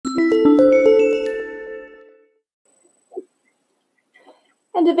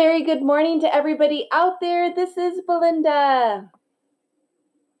And a very good morning to everybody out there. This is Belinda.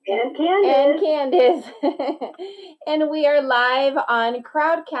 And Candace. And we are live on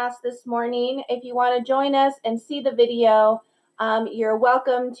Crowdcast this morning. If you want to join us and see the video, you're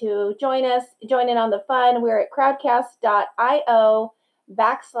welcome to join in on the fun. We're at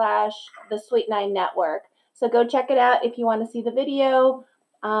crowdcast.io/the Sweet Nine Network. So go check it out if you want to see the video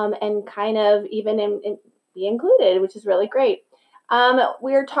and kind of even be included, which is really great.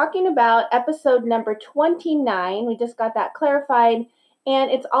 We're talking about episode number 29. We just got that clarified.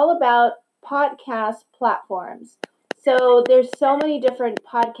 And it's all about podcast platforms. So there's so many different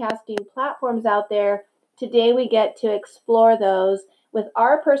podcasting platforms out there. Today we get to explore those with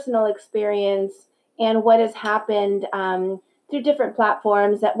our personal experience and what has happened through different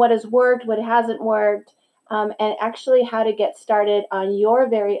platforms, that what has worked, what hasn't worked, and actually how to get started on your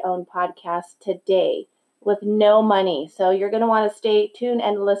very own podcast today with no money. So you're going to want to stay tuned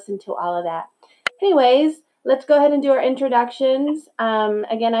and listen to all of that. Anyways, let's go ahead and do our introductions.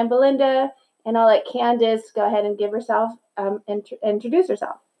 Again, I'm Belinda, and I'll let Candace go ahead and give herself, introduce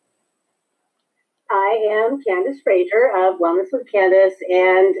herself. I am Candace Frazier of Wellness with Candace,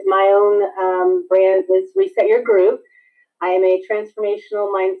 and my own brand is Reset Your Groove. I am a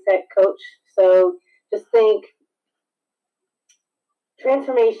transformational mindset coach. So just think,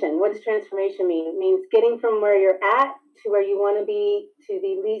 transformation. What does transformation mean? It means getting from where you're at to where you want to be, to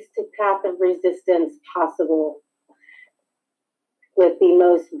the least path of resistance possible with the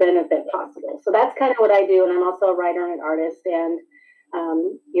most benefit possible. So that's kind of what I do. And I'm also a writer and an artist, and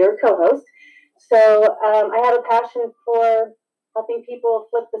your co-host. So I have a passion for helping people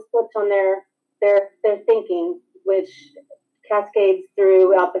flip the switch on their thinking, which cascades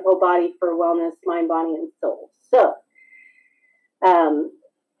throughout the whole body for wellness, mind, body, and soul. So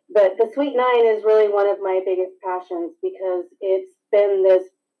but the Sweet Nine is really one of my biggest passions, because it's been this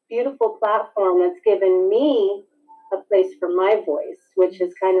beautiful platform that's given me a place for my voice, which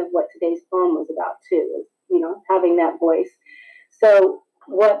is kind of what today's poem was about too, is, having that voice. So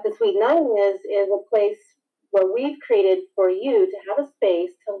what the Sweet Nine is a place where we've created for you to have a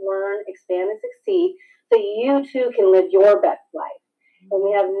space to learn, expand, and succeed, so you too can live your best life. And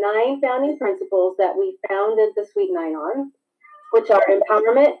we have 9 founding principles that we founded the Sweet Nine on, which are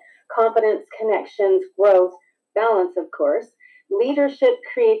empowerment, confidence, connections, growth, balance, of course, leadership,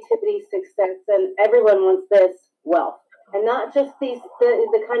 creativity, success, and everyone wants this, wealth. And not just the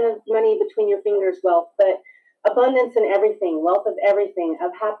kind of money between your fingers wealth, but abundance in everything, wealth of everything,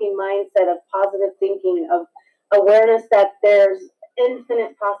 of happy mindset, of positive thinking, of awareness that there's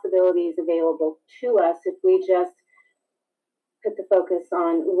infinite possibilities available to us if we just put the focus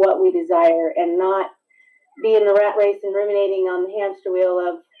on what we desire and not be in the rat race and ruminating on the hamster wheel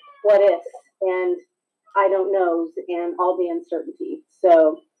of what ifs and I don't knows and all the uncertainty.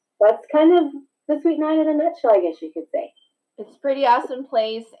 So that's kind of the Sweet Nine in a nutshell, I guess you could say. It's a pretty awesome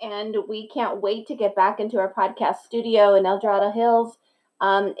place, and we can't wait to get back into our podcast studio in El Dorado Hills.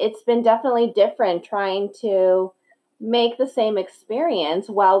 It's been definitely different trying to make the same experience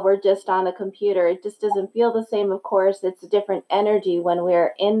while we're just on a computer. It just doesn't feel the same, of course. It's a different energy when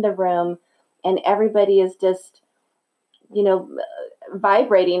we're in the room and everybody is just,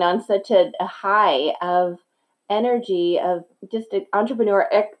 vibrating on such a high of energy, of just an entrepreneur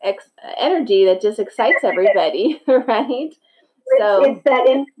energy that just excites everybody, right? So it's that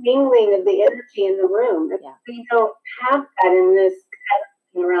intermingling of the energy in the room. If we don't have that in this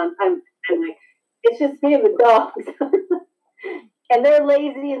around, I'm like, it's just me and the dogs. And they're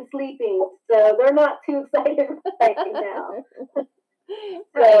lazy and sleeping, so they're not too excited right now.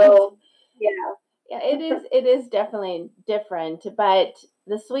 So, yeah, it is definitely different, but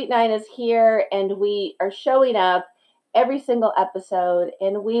the Sweet Nine is here, and we are showing up every single episode,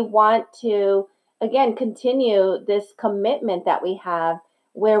 and we want to, again, continue this commitment that we have,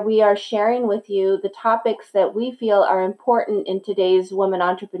 where we are sharing with you the topics that we feel are important in today's woman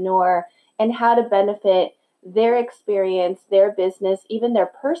entrepreneur and how to benefit their experience, their business, even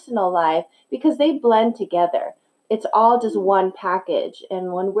their personal life, because they blend together. It's all just one package.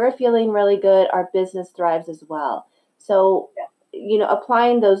 And when we're feeling really good, our business thrives as well. So,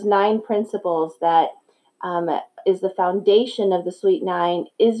 applying those 9 principles that is the foundation of the Sweet Nine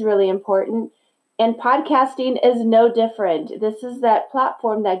is really important. And podcasting is no different. This is that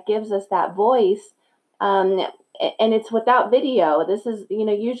platform that gives us that voice. And it's without video. This is,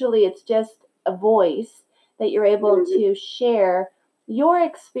 usually it's just a voice that you're able to share your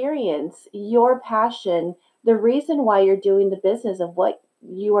experience, your passion, the reason why you're doing the business of what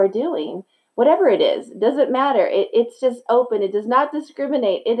you are doing, whatever it is, it doesn't matter. It's just open. It does not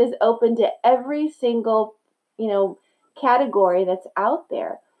discriminate. It is open to every single, category that's out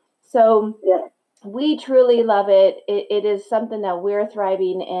there. So Yeah. we truly love it. It is something that we're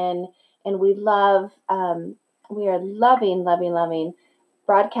thriving in, and we love, we are loving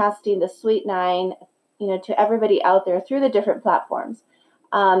broadcasting the Sweet Nine, to everybody out there through the different platforms.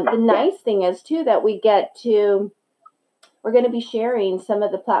 The nice thing is too that we're going to be sharing some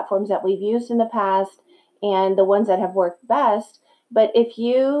of the platforms that we've used in the past and the ones that have worked best. But if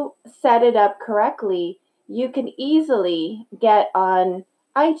you set it up correctly, you can easily get on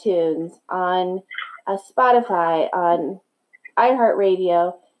iTunes, on Spotify, on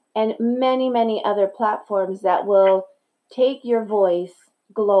iHeartRadio, and many, many other platforms that will take your voice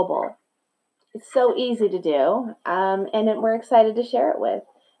global. It's so easy to do, and we're excited to share it with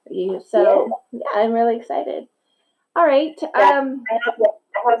you. So, yeah, I'm really excited. All right. I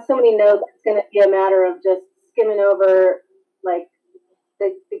have so many notes. It's going to be a matter of just skimming over like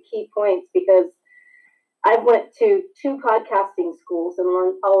the key points, because I went to 2 podcasting schools and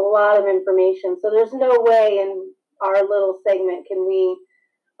learned a lot of information. So there's no way in our little segment can we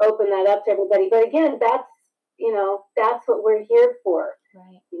open that up to everybody. But again, that's what we're here for.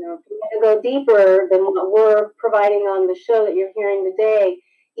 Right. If you want to go deeper than what we're providing on the show that you're hearing today,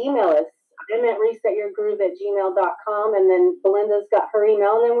 email us. I'm at resetyourgroove@gmail.com, and then Belinda's got her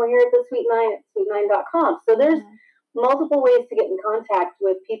email, and then we're here at the Sweet Nine at sweet9.com. So there's multiple ways to get in contact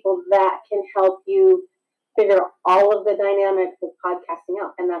with people that can help you figure all of the dynamics of podcasting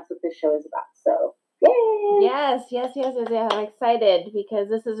out, and that's what this show is about. So, yay! Yes. I'm excited because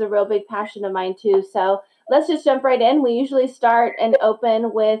this is a real big passion of mine too. So let's just jump right in. We usually start and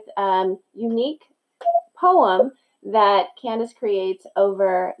open with unique poem that Candace creates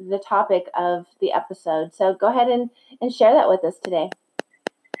over the topic of the episode. So go ahead and share that with us today.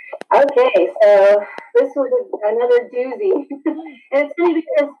 Okay, so this was another doozy. And it's funny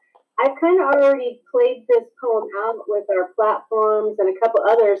because I've kind of already played this poem out with our platforms and a couple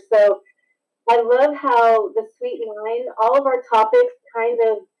others. So I love how the Sweet Nine, all of our topics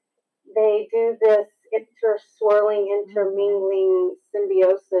they do this interswirling, intermingling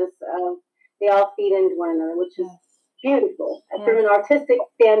symbiosis. They all feed into one another, which is beautiful. And from an artistic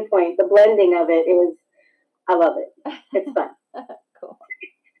standpoint, the blending of it is, I love it. It's fun. Cool.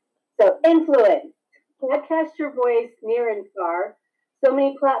 So, influence. Podcast your voice near and far. So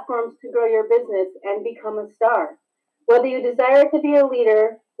many platforms to grow your business and become a star. Whether you desire to be a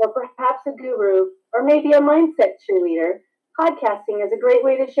leader, or perhaps a guru, or maybe a mindset cheerleader, podcasting is a great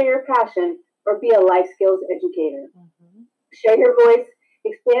way to share your passion or be a life skills educator. Mm-hmm. Share your voice,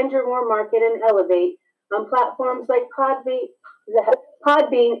 expand your warm market, and elevate on platforms like Podbean,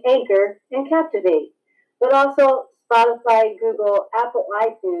 Anchor, and Captivate, but also Spotify, Google, Apple,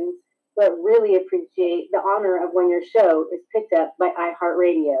 iTunes, but really appreciate the honor of when your show is picked up by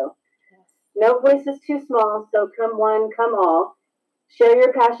iHeartRadio. Yes. No voice is too small, so come one, come all. Share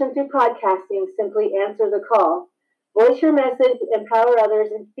your passion through podcasting. Simply answer the call. Voice your message, empower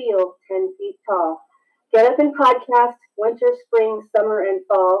others, and feel 10 feet tall. Get up and podcast, winter, spring, summer, and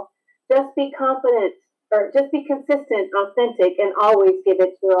fall. Just be confident, or just be consistent, authentic, and always give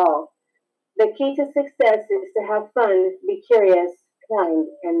it your all. The key to success is to have fun, be curious, kind,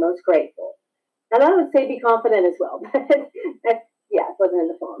 and most grateful. And I would say be confident as well. Yeah, it wasn't in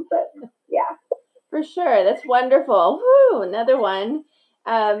the poem, but yeah. For sure. That's wonderful. Woo, another one.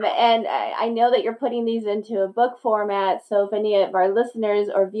 And I know that you're putting these into a book format. So if any of our listeners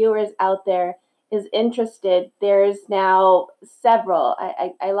or viewers out there is interested, there's now several.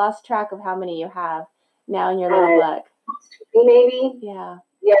 I lost track of how many you have now in your little book. Maybe. Yeah.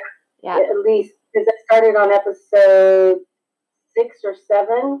 At least, because I started on episode 6 or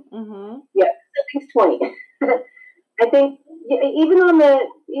 7. Mm-hmm. Yeah, at least 20. I think even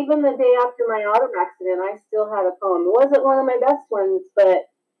the day after my auto accident, I still had a poem. It wasn't one of my best ones, but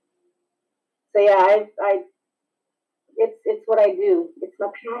so yeah, it's what I do. It's my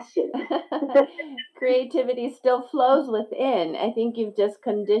passion. Creativity still flows within. I think you've just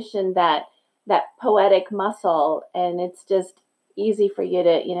conditioned that poetic muscle, and it's just easy for you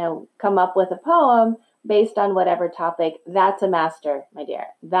to come up with a poem based on whatever topic. That's a master, my dear.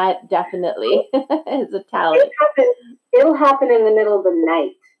 That definitely is a talent. It'll happen in the middle of the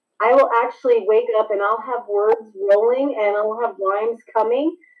night. I will actually wake up and I'll have words rolling and I'll have rhymes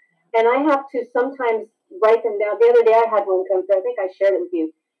coming, and I have to sometimes write them down. The other day I had one come through. I think I shared it with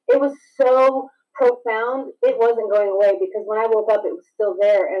you. It was so profound. It wasn't going away because when I woke up, it was still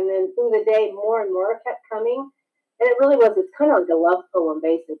there. And then through the day, more and more kept coming. And it really was. It's kind of like a love poem,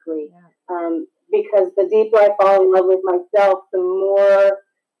 basically. Yeah. Because the deeper I fall in love with myself, the more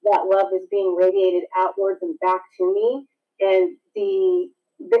that love is being radiated outwards and back to me. And the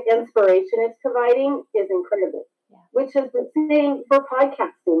inspiration it's providing is incredible. Yeah. which is the same for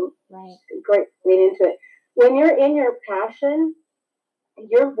podcasting. Right. Great, lean into it. When you're in your passion,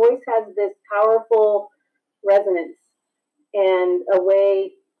 your voice has this powerful resonance and a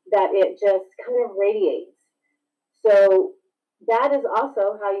way that it just kind of radiates. So that is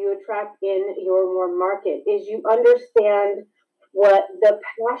also how you attract in your warm market, is you understand what the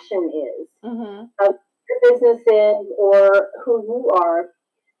passion is of your business is or who you are.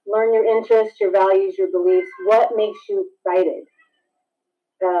 Learn your interests, your values, your beliefs, what makes you excited.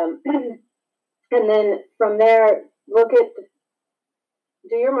 And then from there,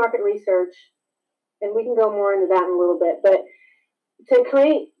 do your market research, and we can go more into that in a little bit. But to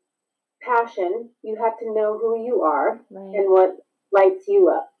create passion, you have to know who you are and what lights you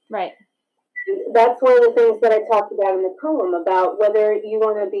up. Right. And that's one of the things that I talked about in the poem, about whether you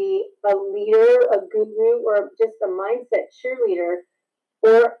want to be a leader, a guru, or just a mindset cheerleader,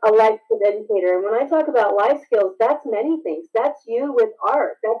 or a life skills educator. And when I talk about life skills, that's many things. That's you with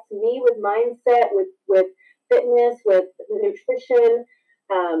art. That's me with mindset, with fitness, with nutrition,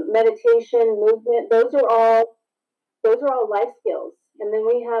 meditation, movement. Those are all life skills. And then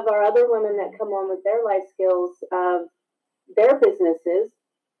we have our other women that come on with their life skills of their businesses,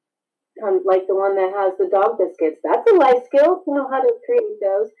 like the one that has the dog biscuits. That's a life skill to know how to create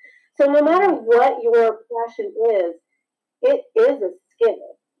those. So no matter what your passion is, it is a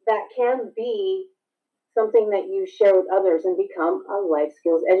skill that can be something that you share with others and become a life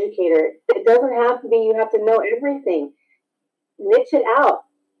skills educator. It doesn't have to be you have to know everything. Niche it out,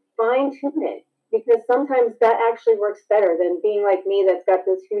 fine tune it, because sometimes that actually works better than being like me that's got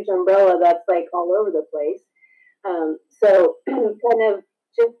this huge umbrella that's like all over the place. So kind of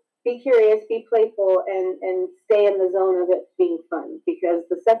just be curious, be playful, and stay in the zone of it being fun, because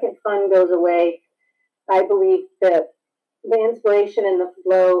the second fun goes away, I believe that the inspiration and the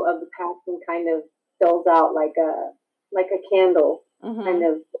flow of the passion kind of dulls out like a candle, kind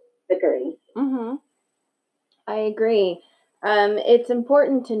of flickering. I agree. It's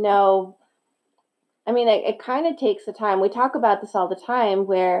important to know. I mean, it kind of takes the time. We talk about this all the time,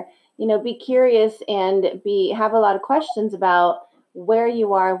 where be curious and have a lot of questions about where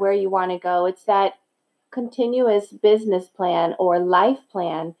you are, where you want to go. It's that continuous business plan or life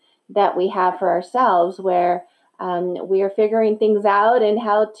plan that we have for ourselves, where we are figuring things out and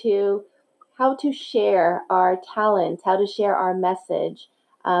how to share our talents, how to share our message,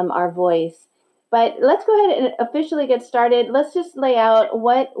 our voice. But let's go ahead and officially get started. Let's just lay out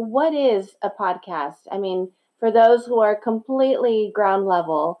what is a podcast. I mean, for those who are completely ground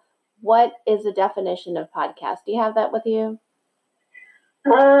level, what is the definition of podcast? Do you have that with you?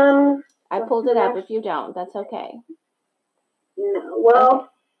 I pulled it up. If you don't, that's okay. No. Well,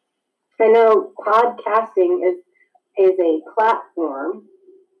 okay. I know podcasting is a platform,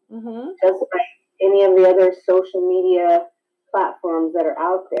 just like any of the other social media platforms that are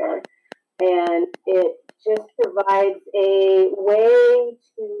out there. And it just provides a way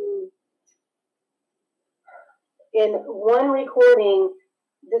to, in one recording,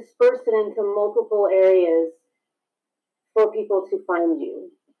 disperse it into multiple areas for people to find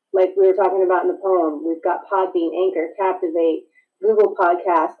you. Like we were talking about in the poem, we've got Podbean, Anchor, Captivate, Google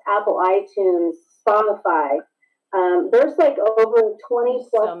Podcast, Apple iTunes, Spotify. There's like over 20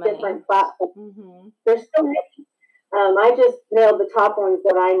 plus different platforms. There's so many. I just nailed the top ones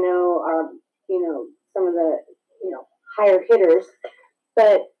that I know are, some of the, higher hitters.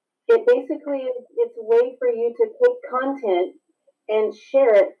 But it basically it's a way for you to take content and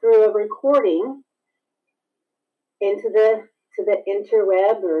share it through a recording into the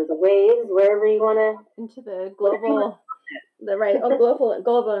interweb or the waves, wherever you want to. Into the global,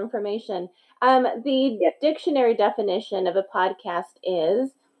 global information. The dictionary definition of a podcast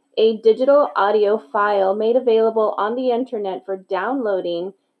is a digital audio file made available on the internet for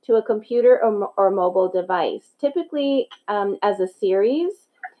downloading to a computer or mobile device, typically as a series,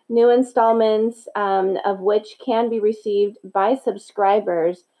 new installments of which can be received by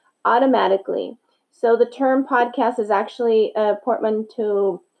subscribers automatically. So the term podcast is actually a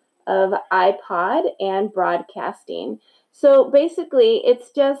portmanteau of iPod and broadcasting. So basically,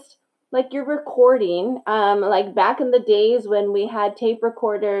 it's just like you're recording, like back in the days when we had tape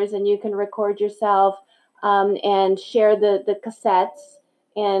recorders and you can record yourself and share the cassettes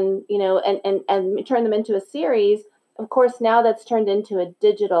and and turn them into a series. Of course, now that's turned into a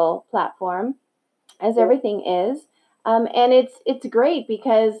digital platform, as everything is, and it's great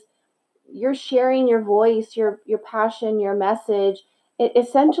because you're sharing your voice, your passion, your message.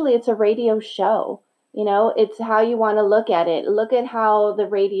 Essentially, it's a radio show. It's how you want to look at it. Look at how the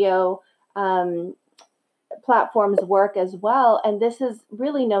radio platforms work as well. And this is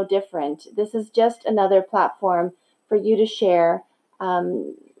really no different. This is just another platform for you to share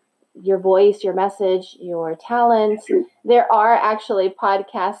your voice, your message, your talents. There are actually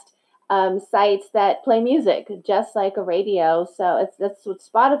podcast sites that play music just like a radio. So that's what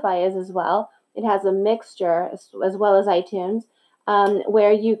Spotify is as well. It has a mixture as well as iTunes,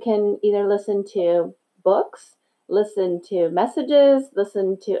 where you can either listen to books, listen to messages,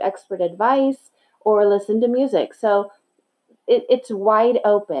 listen to expert advice, or listen to music. So it's wide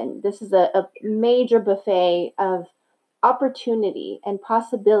open. This is a major buffet of opportunity and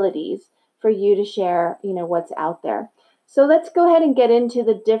possibilities for you to share, what's out there. So let's go ahead and get into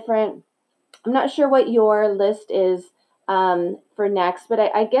the different. I'm not sure what your list is for next, but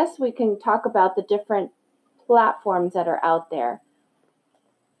I guess we can talk about the different platforms that are out there.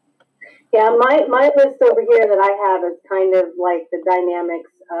 Yeah, my list over here that I have is kind of like the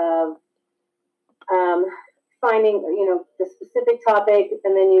dynamics of finding, the specific topic,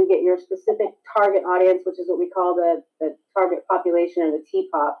 and then you get your specific target audience, which is what we call the target population, or the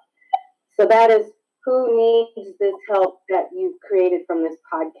TPOP. So that is who needs this help that you've created from this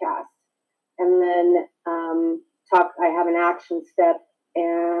podcast. And then I have an action step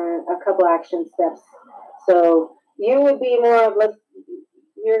and a couple action steps. So you would be more of,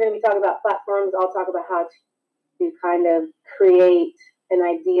 you're going to be talking about platforms. I'll talk about how to kind of create an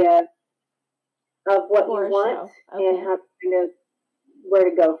idea of what you want, okay, and how kind of where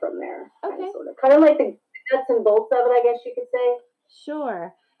to go from there. Okay. Kind of like the nuts and bolts of it, I guess you could say.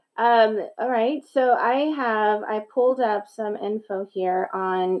 Sure. All right. So I pulled up some info here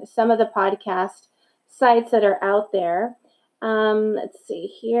on some of the podcast sites that are out there. Let's see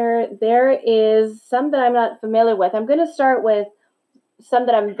here. There is some that I'm not familiar with. I'm going to start with some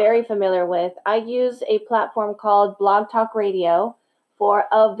that I'm very familiar with. I use a platform called Blog Talk Radio for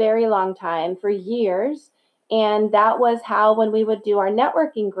a very long time, for years. And that was how, when we would do our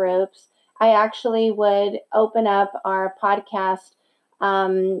networking groups, I actually would open up our podcast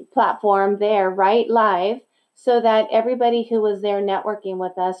platform there right live, so that everybody who was there networking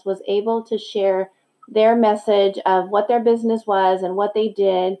with us was able to share their message of what their business was and what they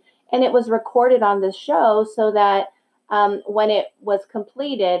did. And it was recorded on the show, so that when it was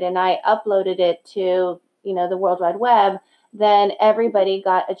completed and I uploaded it to, the World Wide Web, then everybody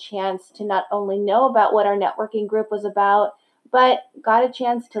got a chance to not only know about what our networking group was about, but got a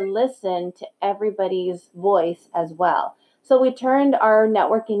chance to listen to everybody's voice as well. So we turned our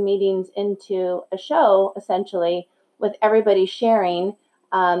networking meetings into a show, essentially, with everybody sharing,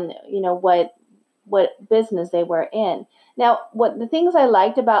 what business they were in. Now, what the things I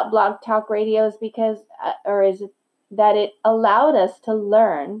liked about Blog Talk Radio is that it allowed us to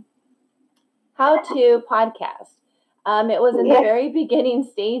learn how to podcast. It was in the very beginning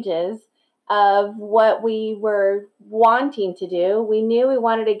stages of what we were wanting to do. We knew we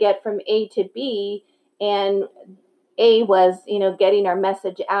wanted to get from A to B, and A was, getting our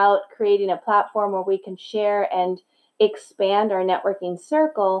message out, creating a platform where we can share and expand our networking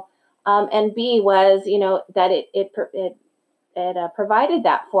circle. And B was, that it provided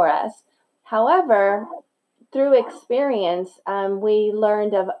that for us. However, through experience, we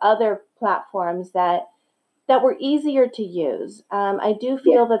learned of other platforms that were easier to use. I do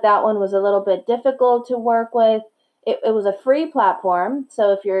feel that one was a little bit difficult to work with. It was a free platform,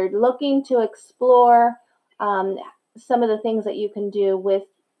 so if you're looking to explore some of the things that you can do with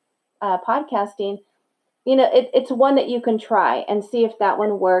podcasting, it's one that you can try and see if that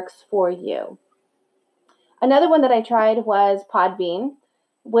one works for you. Another one that I tried was Podbean,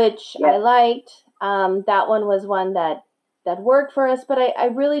 which I liked. That one was one that worked for us, but I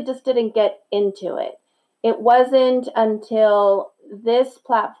really just didn't get into it. It wasn't until this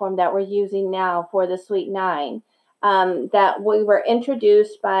platform that we're using now for the Sweet Nine that we were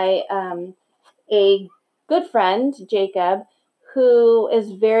introduced by a good friend, Jacob, who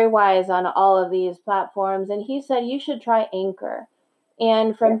is very wise on all of these platforms. And he said, you should try Anchor.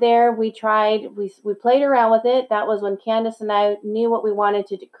 And from there, we played around with it. That was when Candace and I knew what we wanted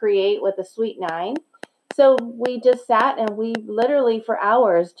to create with the Sweet Nine. So we just sat and we literally for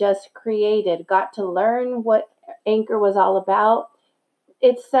hours just got to learn what Anchor was all about.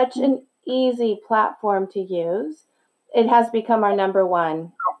 It's such an easy platform to use. It has become our number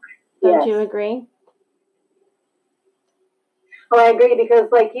one. Don't you agree? Oh, I agree, because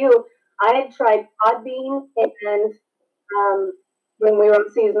like you, I had tried Podbean, and when we were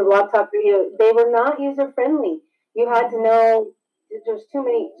on season of Blog Talk Radio, they were not user friendly. You had to know there's too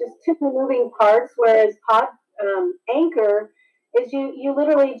many moving parts, whereas Anchor is you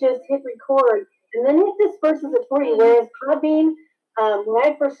literally just hit record and then it disperses it for you. Whereas Podbean, when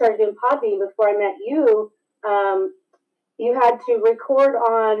I first started doing Podbean before I met you, you had to record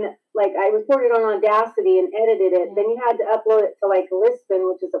on, like, I recorded on Audacity and edited it. Then you had to upload it to, like, Listen,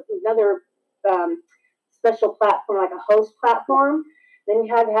 which is another special platform, like a host platform. Then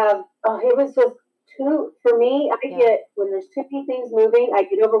you had to have, it was just too, for me, I get, when there's too many things moving, I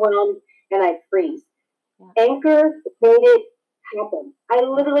get overwhelmed and I freeze. Yeah. Anchor made it happen. I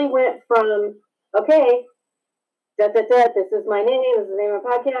literally went from, okay, this is my name, this is the name of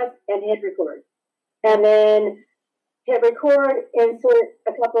my podcast, and hit record. And then hit record, insert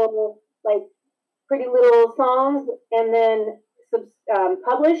a couple like pretty little songs, and then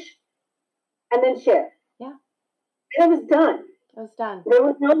publish, and then share. Yeah. And it was done. It was done. There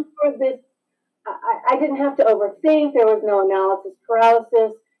was no sort of this, I didn't have to overthink. There was no analysis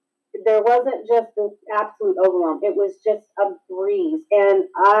paralysis. There wasn't just this absolute overwhelm. It was just a breeze. And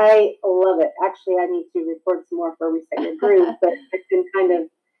I love it. Actually, I need to record some more for Reset Your Groove, but I've been kind of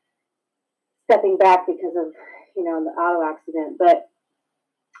stepping back because of, the auto accident. But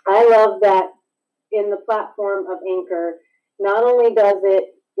I love that in the platform of Anchor, not only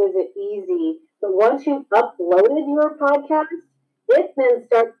is it easy, but once you've uploaded your podcast, it then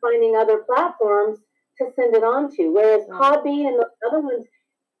starts finding other platforms to send it on to. Whereas Podbean and the other ones,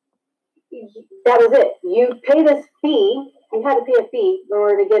 that was it. You pay this fee. You had to pay a fee in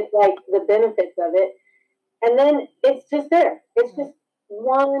order to get like the benefits of it. And then it's just there. It's just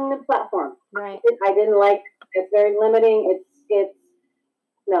one platform. Right. I didn't like, it's very limiting.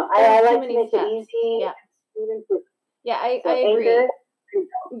 I like to make it easy. Yeah. Yeah, I agree. Anchor,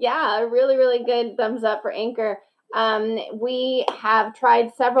 yeah, a really, really good thumbs up for Anchor. We have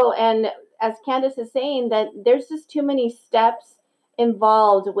tried several, and as Candace is saying, that there's just too many steps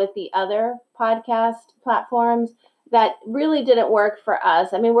involved with the other podcast platforms that really didn't work for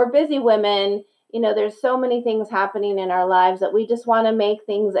us. I mean, we're busy women. There's so many things happening in our lives that we just want to make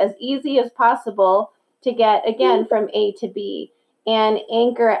things as easy as possible to get, again, from A to B. And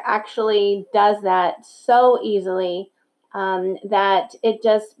Anchor actually does that so easily that it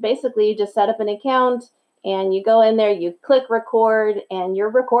just basically, you just set up an account and you go in there, you click record, and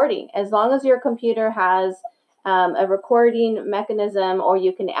you're recording. As long as your computer has a recording mechanism, or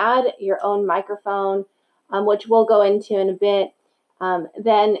you can add your own microphone, which we'll go into in a bit,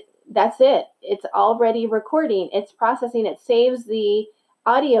 then that's it. It's already recording. It's processing. It saves the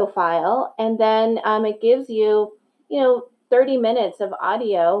audio file, and then it gives you, 30 minutes of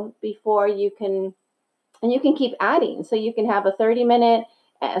audio before you can keep adding. So you can have a 30-minute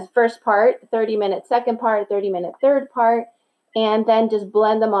first part, 30-minute second part, 30-minute third part, and then just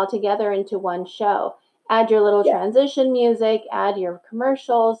blend them all together into one show. Add your little transition music, add your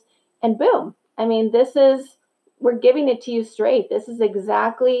commercials, and boom. I mean, we're giving it to you straight. This is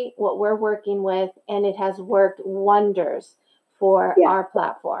exactly what we're working with, and it has worked wonders for our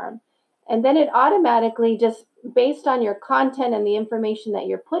platform. And then it automatically, just based on your content and the information that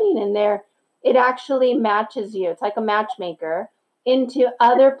you're putting in there, it actually matches you. It's like a matchmaker into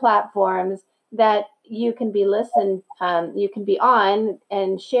other platforms that you can be you can be on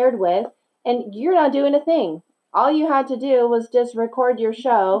and shared with, and you're not doing a thing. All you had to do was just record your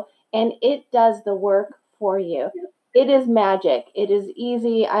show, and it does the work for you. It is magic. It is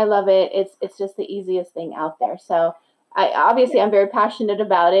easy. I love it. It's just the easiest thing out there. So I'm very passionate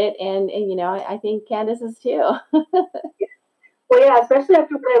about it, and I think Candace is too. Well, yeah, especially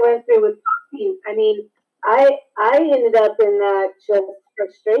after what I went through with coffee. I mean, I ended up in that just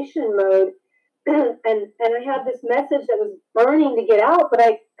frustration mode, and I had this message that was burning to get out, but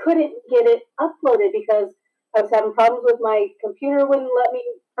I couldn't get it uploaded because I was having problems with my computer. Wouldn't let me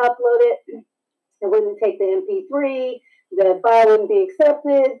upload it. It wouldn't take the MP3. The file wouldn't be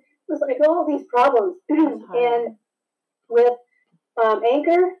accepted. It was like all these problems. And with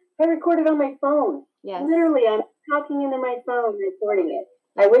Anchor, I recorded on my phone. Yes. Literally, I'm talking into my phone, recording it.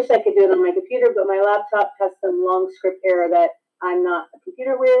 I wish I could do it on my computer, but my laptop has some long script error that I'm not a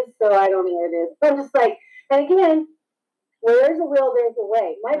computer whiz, so I don't know what it is. But I'm just like, and again, where there's a will, there's a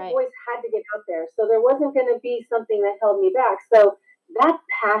way. My voice had to get out there, so there wasn't going to be something that held me back. So that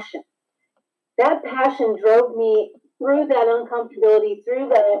passion drove me through that uncomfortability, through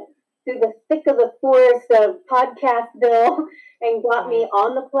the thick of the forest of Podcastville, and got me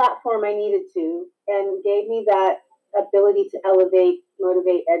on the platform I needed to, and gave me that ability to elevate,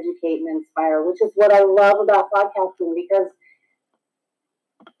 motivate, educate, and inspire, which is what I love about podcasting. Because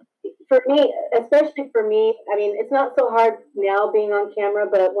for me, especially for me, I mean, it's not so hard now being on camera,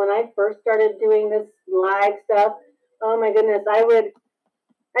 but when I first started doing this live stuff, oh my goodness, I would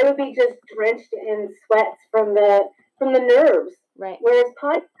be just drenched in sweats from the nerves. Right. Whereas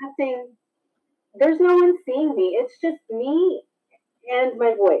podcasting, there's no one seeing me. It's just me and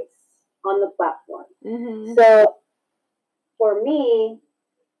my voice on the platform. Mm-hmm. So for me,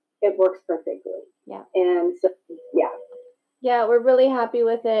 it works perfectly. Yeah. And so, yeah. Yeah, we're really happy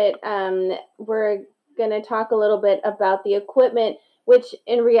with it. We're going to talk a little bit about the equipment, which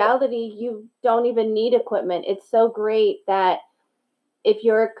in reality, you don't even need equipment. It's so great that if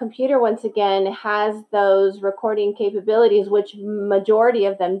your computer, once again, has those recording capabilities, which majority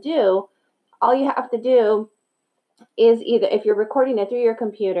of them do, all you have to do is either, if you're recording it through your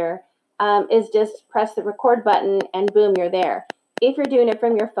computer, is just press the record button and boom, you're there. If you're doing it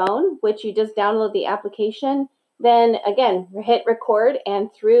from your phone, which you just download the application, then again, hit record,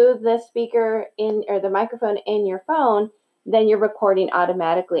 and through the speaker in or the microphone in your phone, then you're recording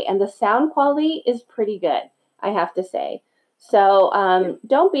automatically. And the sound quality is pretty good, I have to say. So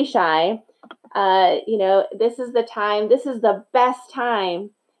don't be shy. This is the time, this is the best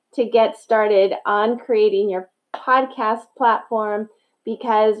time to get started on creating your podcast platform,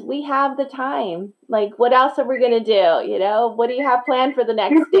 because we have the time. Like, what else are we going to do? What do you have planned for the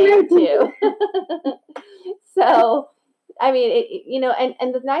next day or two? So, I mean,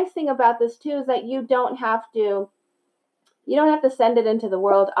 and the nice thing about this too is that you don't have to send it into the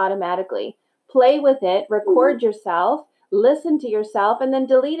world automatically. Play with it, record yourself, listen to yourself, and then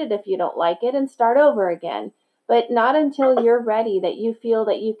delete it if you don't like it and start over again. But not until you're ready, that you feel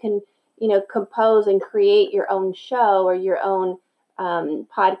that you can, compose and create your own show or your own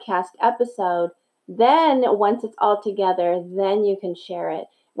podcast episode. Then once it's all together, then you can share it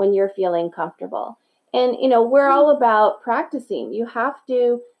when you're feeling comfortable. And, we're all about practicing. You have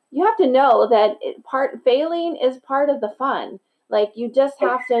to know that failing is part of the fun. Like, you just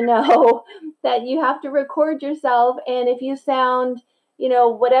have to know that you have to record yourself. And if you sound,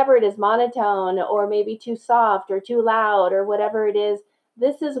 whatever it is, monotone or maybe too soft or too loud or whatever it is,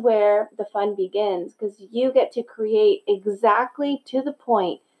 this is where the fun begins, because you get to create exactly to the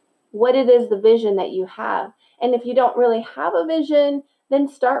point what it is, the vision that you have. And if you don't really have a vision, then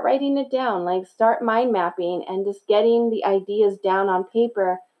start writing it down. Like, start mind mapping and just getting the ideas down on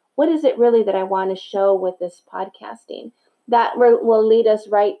paper. What is it really that I want to show with this podcasting? That will lead us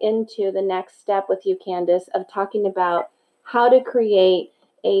right into the next step with you, Candace, of talking about how to create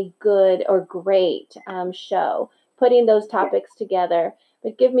a good or great show, putting those topics together.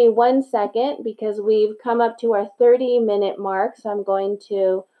 But give me 1 second, because we've come up to our 30-minute mark. So I'm going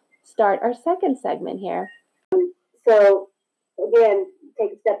to start our second segment here. So again,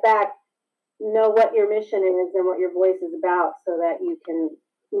 take a step back, know what your mission is and what your voice is about, so that you can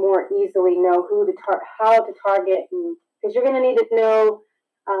more easily know how to target, and because you're going to need to know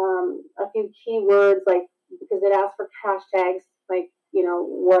a few keywords, like, because it asks for hashtags, like,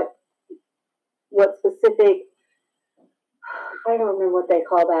 what specific, I don't remember what they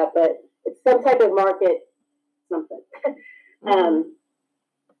call that, but it's some type of market something. I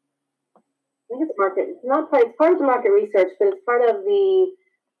think it's market. It's part of the market research, but it's part of the,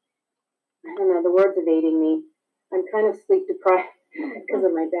 I don't know, the word's evading me. I'm kind of sleep deprived because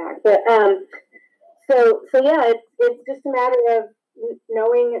of my back. But so yeah, it's just a matter of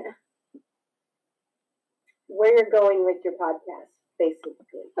knowing where you're going with your podcast,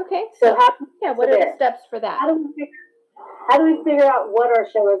 basically. Okay. So what are the steps for that? How do we figure out what our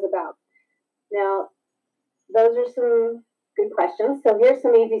show is about? Now, those are some good questions. So here's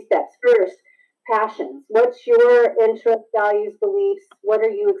some easy steps. First, passions. What's your interest, values, beliefs? What are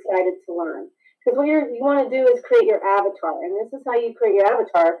you excited to learn? Because what you want to do is create your avatar. And this is how you create your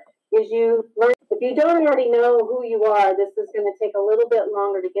avatar, is you learn. If you don't already know who you are, this is going to take a little bit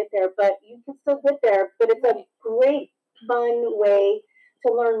longer to get there, but you can still get there. But it's a great, fun way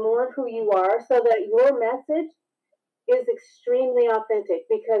to learn more of who you are, so that your message is extremely authentic,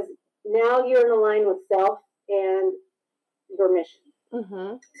 because now you're in line with self and your mission.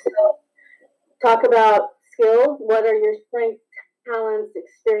 Mm-hmm. So talk about skill. What are your strengths, talents,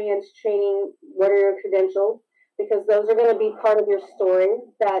 experience, training? What are your credentials? Because those are going to be part of your story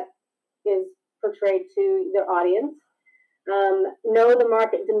that is portrayed to the audience. Know the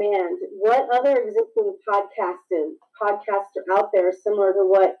market demand. What other existing podcasts are out there similar to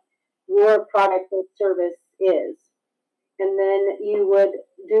what your product or service is? And then you would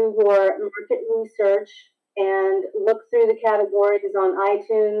do your market research and look through the categories on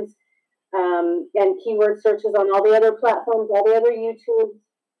iTunes, and keyword searches on all the other platforms, all the other YouTube,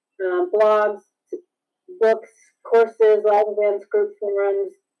 blogs, books, courses, live events, group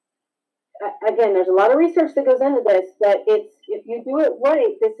forums. Again, there's a lot of research that goes into this, but if you do it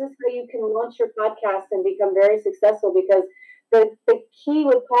right, this is how you can launch your podcast and become very successful, because the key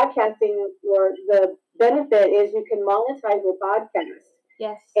with podcasting, or the benefit, is you can monetize your podcast.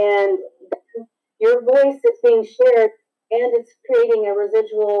 Yes. And your voice is being shared, and it's creating a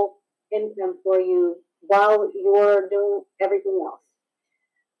residual income for you while you're doing everything else.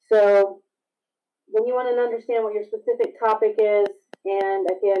 So when you want to understand what your specific topic is, and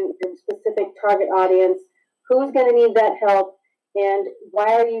again, your specific target audience, who's going to need that help, and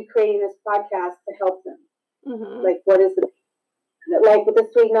why are you creating this podcast to help them? Mm-hmm. Like, what is it? Like with the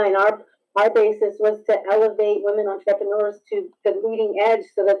Sweet Nine, our basis was to elevate women entrepreneurs to the leading edge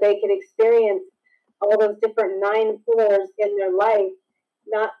so that they could experience all those different 9 pillars in their life,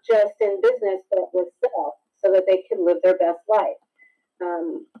 not just in business, but with self, so that they can live their best life.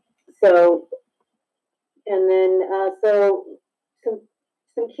 So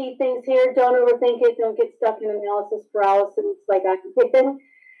some key things here. Don't overthink it. Don't get stuck in analysis paralysis like I can.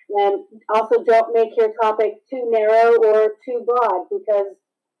 And also don't make your topic too narrow or too broad, because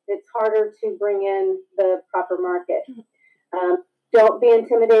it's harder to bring in the proper market. Don't be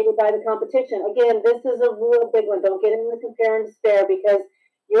intimidated by the competition. Again, this is a real big one. Don't get in the compare and despair, because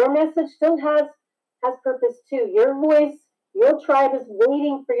your message still has purpose too. Your voice, your tribe is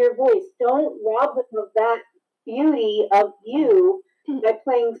waiting for your voice. Don't rob them of that beauty of you by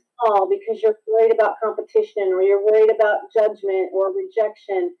playing small because you're worried about competition, or you're worried about judgment or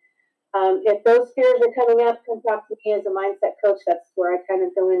rejection. If those fears are coming up, come talk to me as a mindset coach. That's where I kind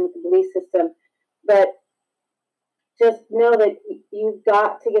of go in with the belief system. But just know that you've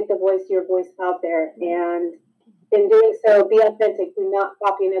got to get your voice out there. And in doing so, be authentic. Do not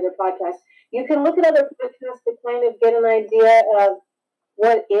copy another podcast. You can look at other podcasts to kind of get an idea of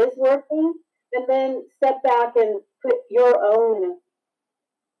what is working, and then step back and put your own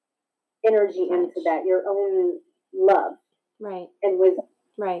energy into that, your own love, right, and wisdom.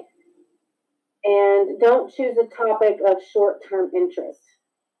 Right. And don't choose a topic of short-term interest.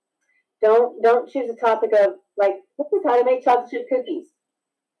 Don't choose a topic of, like, this is how to make chocolate chip cookies.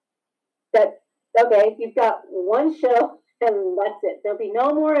 Okay, you've got one show and that's it. There'll be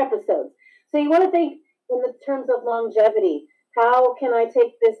no more episodes. So you want to think in the terms of longevity. How can I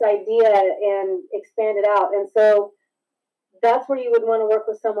take this idea and expand it out? And so that's where you would want to work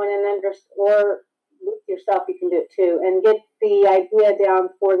with someone or with yourself, you can do it too, and get the idea down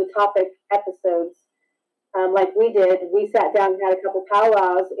for the topic episodes. Like we did, we sat down and had a couple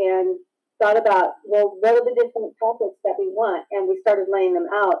powwows and thought about, well, what are the different topics that we want? And we started laying them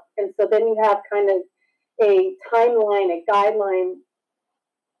out. And so then you have kind of a timeline, a guideline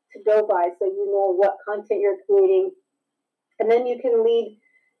to go by, so you know what content you're creating. And then you can lead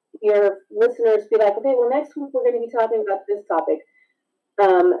your listeners, be like, okay, well, next week we're going to be talking about this topic.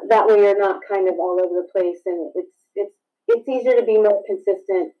 That way you're not kind of all over the place, and it's easier to be more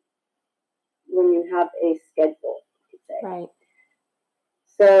consistent when you have a schedule, you could say. Right.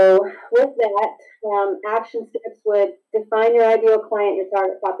 So with that, action steps would define your ideal client, your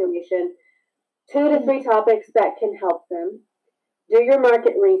target population, 2 to 3 topics that can help them. Do your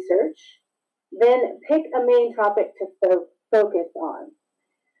market research. Then pick a main topic to focus on.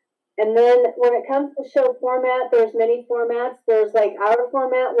 And then when it comes to show format, there's many formats. There's like our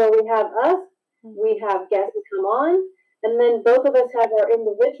format where we have us, we have guests come on, and then both of us have our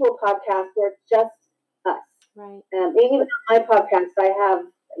individual podcast where it's just us. Right. Even on my podcast, I have,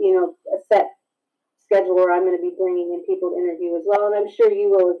 a set schedule where I'm going to be bringing in people to interview as well, and I'm sure you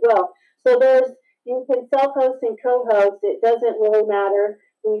will as well. So you can self-host and co-host. It doesn't really matter.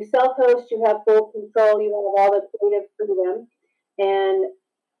 When you self-host, you have full control. You have all the creative freedom and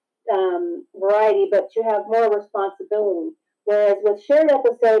variety, but you have more responsibility. Whereas with shared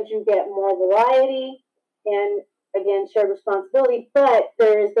episodes, you get more variety and, again, shared responsibility, but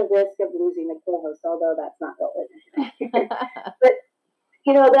there is the risk of losing the co-host, although that's not what we're But,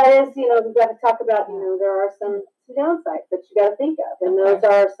 that is, we've got to talk about, there are some downsides that you got to think of, and those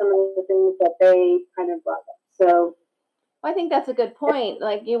are some of the things that they kind of brought up. So I think that's a good point.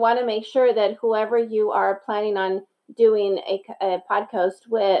 Like, you want to make sure that whoever you are planning on doing a podcast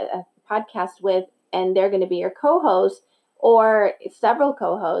with, and they're going to be your co-host or several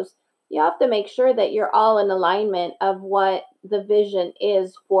co-hosts, you have to make sure that you're all in alignment of what the vision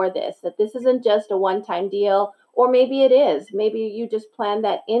is for this, that this isn't just a one-time deal, or maybe it is. Maybe you just plan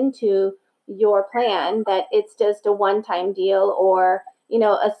that into your plan, that it's just a one-time deal, or,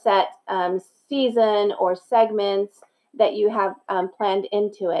 a set season or segments that you have planned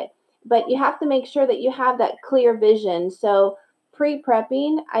into it. But you have to make sure that you have that clear vision. So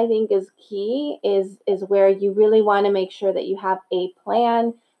pre-prepping, I think, is key, is where you really want to make sure that you have a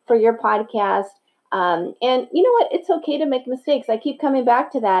plan for your podcast. And you know what? It's okay to make mistakes. I keep coming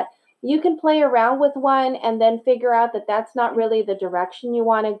back to that. You can play around with one and then figure out that that's not really the direction you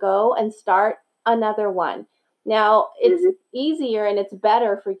want to go, and start another one. Now, it's easier and it's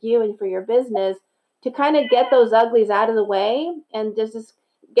better for you and for your business to kind of get those uglies out of the way and just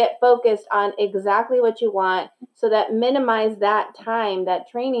get focused on exactly what you want, so that minimize that time, that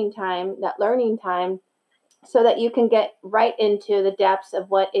training time, that learning time, so that you can get right into the depths of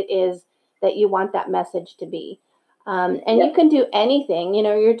what it is that you want that message to be. And you can do anything.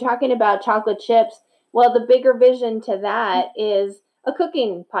 You're talking about chocolate chips. Well, the bigger vision to that is a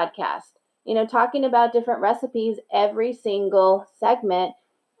cooking podcast, talking about different recipes every single segment.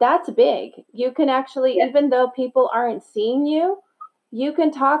 That's big. You can actually, even though people aren't seeing you, you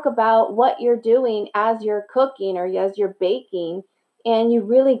can talk about what you're doing as you're cooking or as you're baking, and you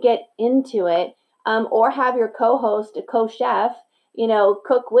really get into it. Or have your co-host, a co-chef,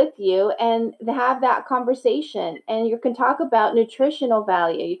 cook with you and have that conversation. And you can talk about nutritional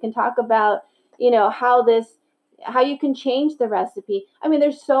value. You can talk about, how you can change the recipe. I mean,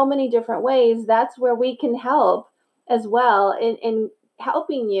 there's so many different ways. That's where we can help as well in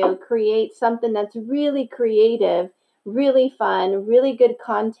helping you create something that's really creative, really fun, really good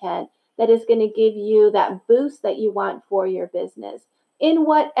content that is going to give you that boost that you want for your business in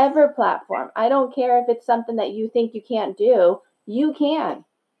whatever platform. I don't care if it's something that you think you can't do. You can.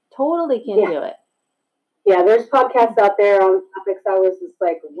 Totally can do it. Yeah, there's podcasts out there on topics I was just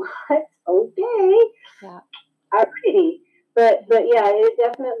like, what? Okay. Yeah. Alrighty. But yeah,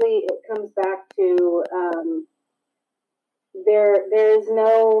 it comes back to there's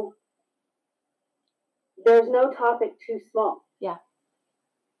no topic too small. Yeah.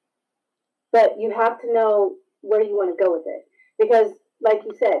 But you have to know where you want to go with it. Because like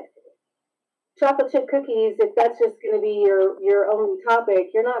you said, chocolate chip cookies, if that's just going to be your only topic,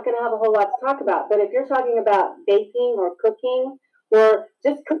 you're not going to have a whole lot to talk about. But if you're talking about baking or cooking or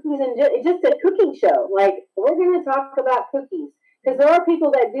just cookies and just a cooking show, like we're going to talk about cookies. Because there are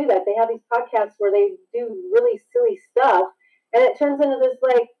people that do that. They have these podcasts where they do really silly stuff, and it turns into this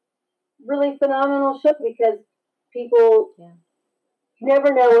like really phenomenal show because people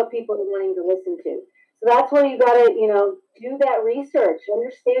never know what people are wanting to listen to. So that's where you got to, do that research,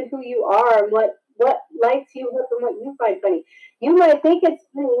 understand who you are and what lights you up and what you find funny. You might think it's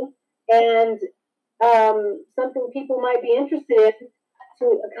funny and something people might be interested in.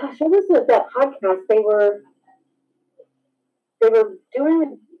 So, gosh, what was that podcast? They were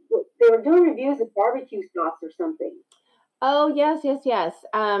doing reviews of barbecue sauce or something. Oh, yes.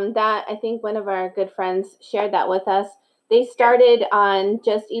 That, I think one of our good friends shared that with us. They started on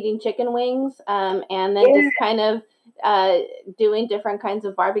just eating chicken wings, and then just kind of doing different kinds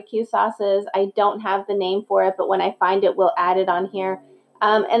of barbecue sauces. I don't have the name for it, but when I find it, we'll add it on here.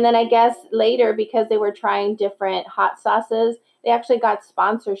 And then I guess later, because they were trying different hot sauces, they actually got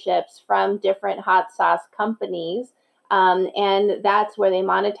sponsorships from different hot sauce companies. And that's where they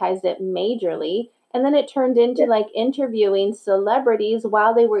monetized it majorly. And then it turned into like interviewing celebrities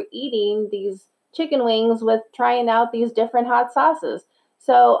while they were eating these chicken wings with trying out these different hot sauces.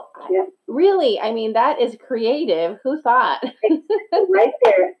 So really, I mean, that is creative. Who thought? Right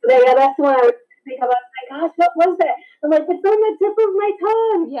there. Yeah, that's what I was thinking about. Like, gosh, what was that? I'm like, it's on the tip of my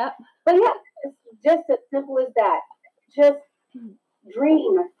tongue. Yeah. But yeah, it's just as simple as that. Just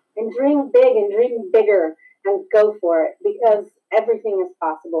dream and dream big and dream bigger and go for it because everything is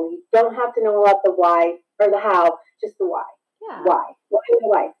possible. You don't have to know about the why or the how, just the why. Yeah. Why.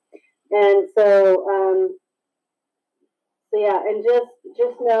 And so yeah, and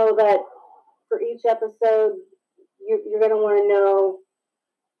just know that for each episode, you're going to want to know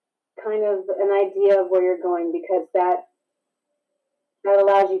kind of an idea of where you're going because that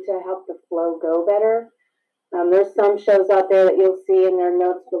allows you to help the flow go better. There's some shows out there that you'll see in their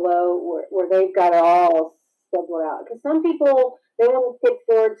notes below where they've got it all scheduled out. Because some people, they want to skip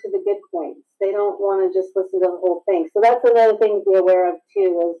forward to the good points. They don't want to just listen to the whole thing. So that's another thing to be aware of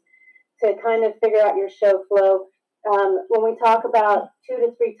too, is to kind of figure out your show flow. When we talk about 2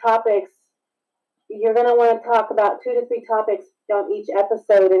 to 3 topics, you're going to want to talk about 2 to 3 topics on each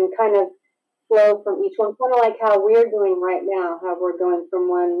episode and kind of flow from each one, kind of like how we're doing right now, how we're going from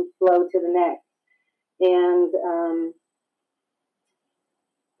one flow to the next. And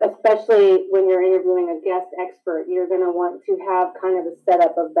especially when you're interviewing a guest expert, you're going to want to have kind of a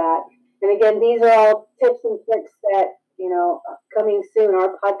setup of that. And again, these are all tips and tricks that, coming soon,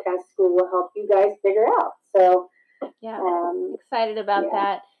 our podcast school will help you guys figure out. So, excited about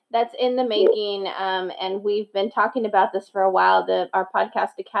that. That's in the making. And we've been talking about this for a while, our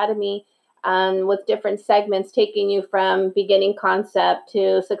podcast academy, with different segments, taking you from beginning concept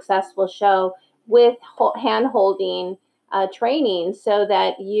to successful show with hand-holding training so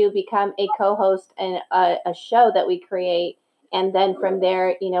that you become a co-host in a show that we create. And then from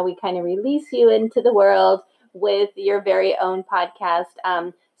there, we kind of release you into the world with your very own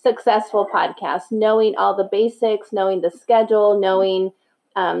podcast, successful podcast, knowing all the basics, knowing the schedule, knowing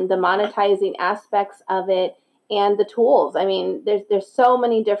the monetizing aspects of it, and the tools. I mean, there's so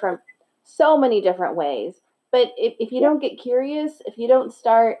many different ways. But if you don't get curious, if you don't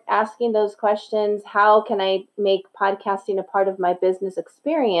start asking those questions, how can I make podcasting a part of my business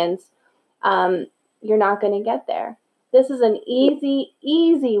experience? You're not going to get there. This is an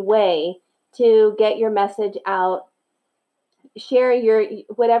easy way to get your message out, share your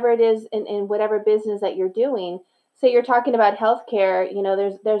whatever it is in whatever business that you're doing. So you're talking about healthcare,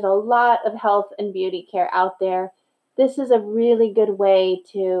 there's a lot of health and beauty care out there. This is a really good way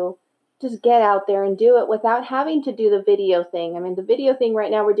to just get out there and do it without having to do the video thing. I mean, the video thing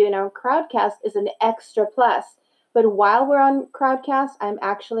right now we're doing on Crowdcast is an extra plus. But while we're on Crowdcast, I'm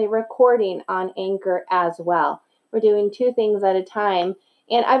actually recording on Anchor as well. We're doing two things at a time.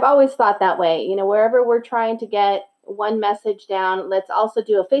 And I've always thought that way. Wherever we're trying to get one message down, let's also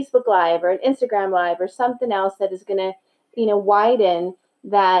do a Facebook Live or an Instagram Live or something else that is going to, widen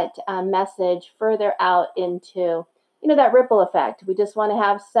that message further out into, that ripple effect. We just want to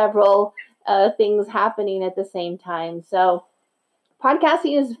have several things happening at the same time. So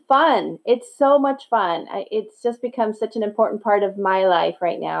podcasting is fun. It's so much fun. It's just become such an important part of my life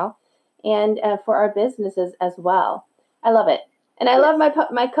right now, and for our businesses as well. I love it. And I love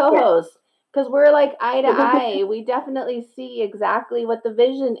my co-hosts, because we're like eye to eye. We definitely see exactly what the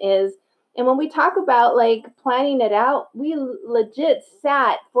vision is. And when we talk about like planning it out, we legit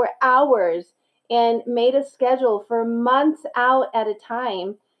sat for hours and made a schedule for months out at a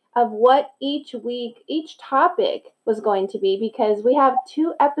time of what each week, each topic was going to be, because we have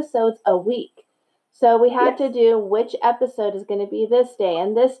 2 episodes a week. So we had to do which episode is going to be this day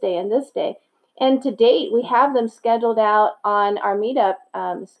and this day and this day. And to date, we have them scheduled out on our meetup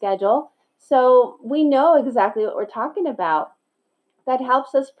schedule. So we know exactly what we're talking about. That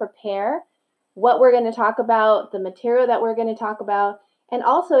helps us prepare what we're going to talk about, the material that we're going to talk about. And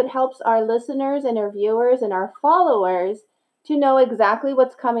also it helps our listeners and our viewers and our followers to know exactly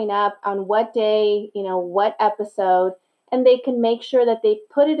what's coming up on what day, what episode, and they can make sure that they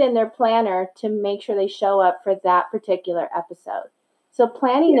put it in their planner to make sure they show up for that particular episode. So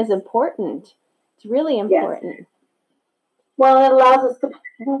planning is important. It's really important. Yes. Well, it allows us to plan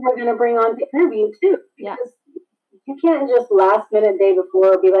who we're going to bring on to interview too. Because you can't just last minute day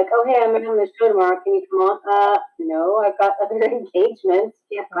before be like, oh, hey, I'm having this show tomorrow. Can you come on? No, I've got other engagements.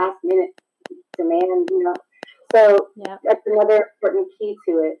 Can't last minute demand, So that's another important key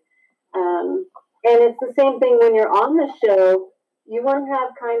to it. And it's the same thing when you're on the show. You want to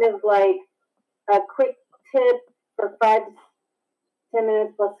have kind of like a quick tip for 5 to 10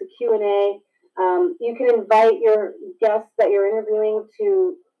 minutes plus the Q&A. You can invite your guests that you're interviewing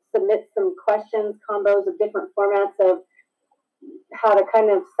to submit some questions, combos of different formats of how to kind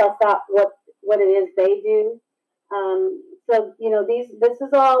of suss out what it is they do. So, this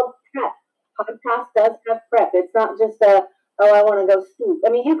is all prep. Podcast does have prep. It's not just I want to go scoop. I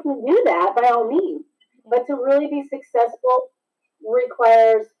mean, you can do that by all means, but to really be successful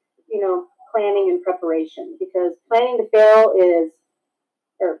requires, planning and preparation, because planning to fail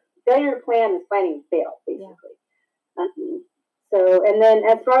failure to plan is planning to fail, basically. So, and then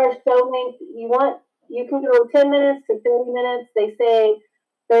as far as show length, you can go 10 minutes to 30 minutes. They say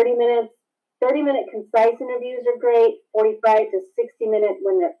 30-minute concise interviews are great, 45 to 60-minute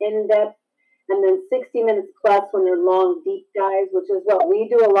when they're in-depth, and then 60 minutes plus when they're long, deep dives, which is what we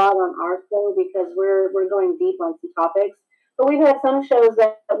do a lot on our show, because we're going deep on some topics. But we've had some shows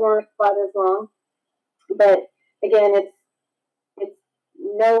that weren't quite as long. But again, it's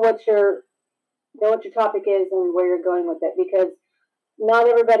know what your topic is and where you're going with it, because not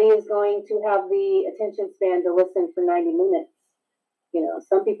everybody is going to have the attention span to listen for 90 minutes.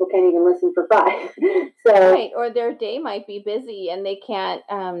 Some people can't even listen for 5. So right, or their day might be busy and they can't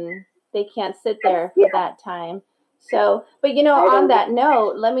sit there for that time. So, but on that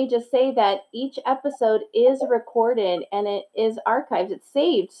note, let me just say that each episode is recorded and it is archived. It's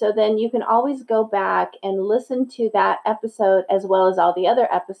saved. So then you can always go back and listen to that episode as well as all the other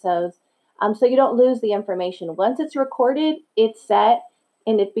episodes. So you don't lose the information. Once it's recorded, it's set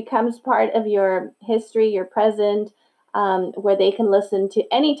and it becomes part of your history, your present, where they can listen to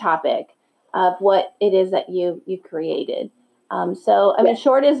any topic of what it is that you created. So, I mean,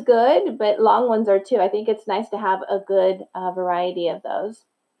 short is good, but long ones are too. I think it's nice to have a good variety of those.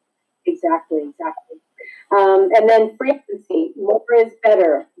 Exactly. And then frequency, more is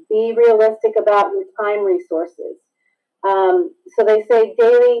better. Be realistic about your time resources. So they say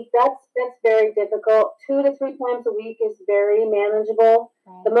daily, that's very difficult. 2 to 3 times a week is very manageable.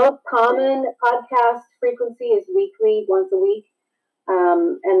 Right. The most common podcast frequency is weekly, once a week.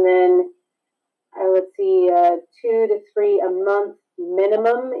 And then let's see, 2 to 3 a month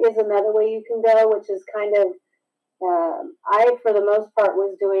minimum is another way you can go, which is kind of, I, for the most part,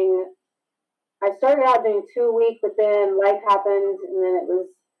 I started out doing 2 a week, but then life happened, and then it was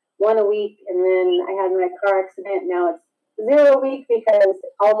 1 a week, and then I had my car accident. Now it's 0 a week because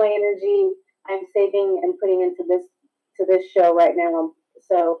all my energy I'm saving and putting into this show right now.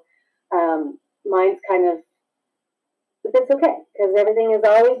 So mine's kind of, but that's okay because everything is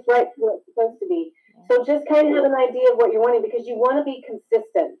always right where it's supposed to be. So just kind of have an idea of what you're wanting because you want to be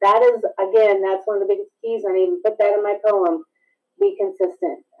consistent. That is, again, that's one of the biggest keys. I even put that in my poem. Be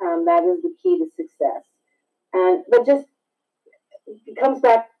consistent. That is the key to success. But just it comes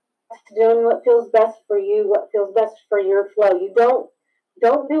back to doing what feels best for you, what feels best for your flow. You don't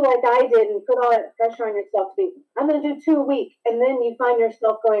do like I did and put all that pressure on yourself to be, I'm going to do 2 a week. And then you find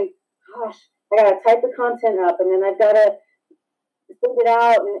yourself going, gosh, I got to type the content up and then I've got to send it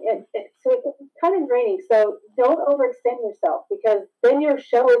out. And so it's kind of draining. So don't overextend yourself because then your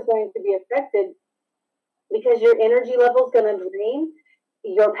show is going to be affected because your energy level is going to drain.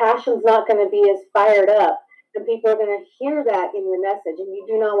 Your passion's not going to be as fired up. And people are going to hear that in your message. And you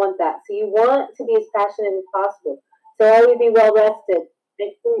do not want that. So you want to be as passionate as possible. So always be well rested.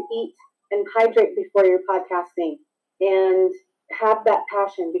 Make sure you eat and hydrate before you're podcasting and have that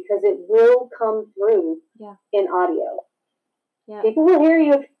passion because it will come through in audio. Yeah. People will hear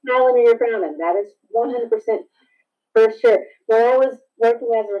you if you're smiling or you're frowning. That is 100% for sure. When I was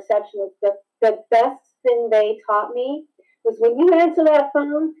working as a receptionist, the best thing they taught me was when you answer that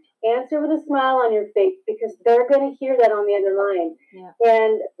phone, answer with a smile on your face because they're going to hear that on the other line. Yeah.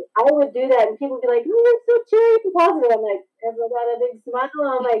 And I would do that and people would be like, oh, you're so cheery and positive. I'm like, because I got a big smile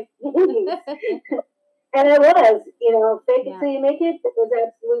on my face. And I was, fake it till you make it. It was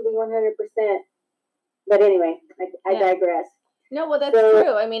absolutely 100%. But anyway, I digress. No, well, that's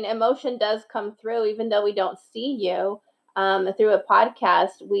true. I mean, emotion does come through, even though we don't see you through a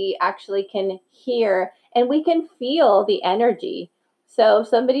podcast. We actually can hear and we can feel the energy. So if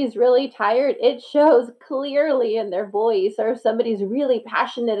somebody's really tired, it shows clearly in their voice. Or if somebody's really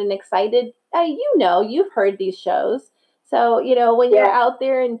passionate and excited, you've heard these shows. So, when you're out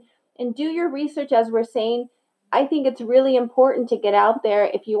there and do your research, as we're saying, I think it's really important to get out there.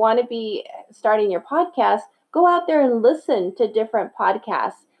 If you want to be starting your podcast, go out there and listen to different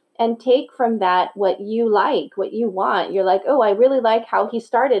podcasts and take from that what you like, what you want. You're like, oh, I really like how he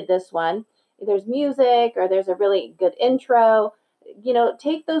started this one. There's music or there's a really good intro.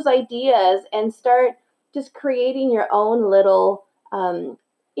 Take those ideas and start just creating your own little,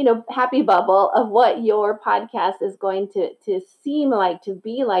 happy bubble of what your podcast is going to seem like, to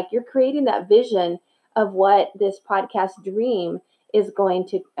be like. You're creating that vision of what this podcast dream is going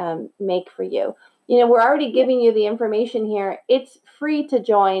to make for you. We're already giving you the information here. It's free to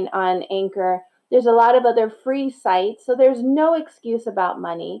join on Anchor. There's a lot of other free sites, so there's no excuse about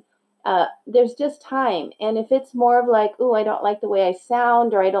money. There's just time. And if it's more of like, oh, I don't like the way I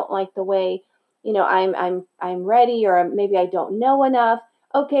sound, or I don't like the way, I'm ready, or maybe I don't know enough.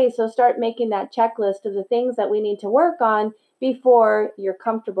 Okay, so start making that checklist of the things that we need to work on before you're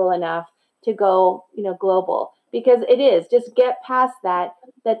comfortable enough to go, global. Because it is, just get past that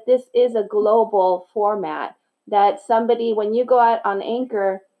this is a global format, that somebody, when you go out on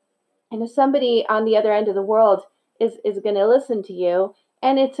Anchor, and if somebody on the other end of the world is going to listen to you,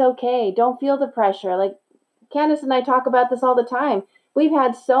 and it's okay. Don't feel the pressure. Like Candace and I talk about this all the time. We've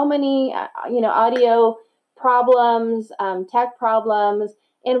had so many, audio problems, tech problems,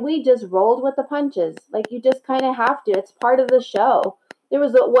 and we just rolled with the punches. Like, you just kind of have to. It's part of the show. There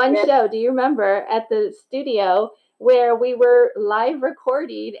was one show, do you remember, at the studio where we were live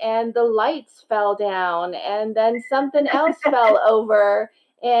recording and the lights fell down and then something else fell over,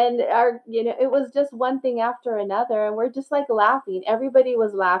 and it was just one thing after another, and we're just like laughing. Everybody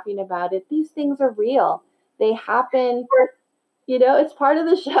was laughing about it. These things are real. They happen. It's part of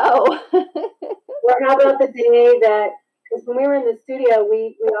the show. Well, how about the day that, because when we were in the studio,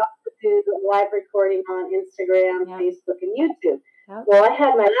 we also do live recording on Instagram, Facebook, and YouTube. Well, I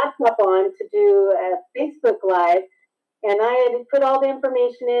had my laptop on to do a Facebook Live, and I had put all the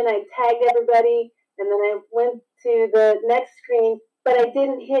information in. I tagged everybody, and then I went to the next screen, but I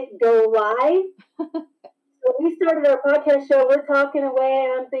didn't hit go live. So we started our podcast show. We're talking away,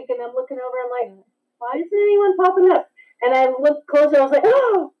 and I'm looking over. I'm like, why isn't anyone popping up? And I looked closer. I was like,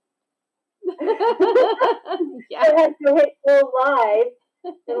 oh. I had to hit go live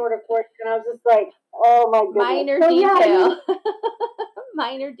in order for it, and I was just like, oh my goodness. Minor detail.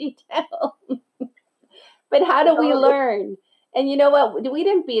 Minor detail. But how do we learn? And you know what? We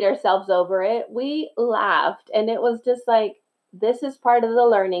didn't beat ourselves over it. We laughed, and it was just like, this is part of the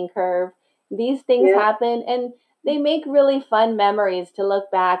learning curve. These things happen, and they make really fun memories to look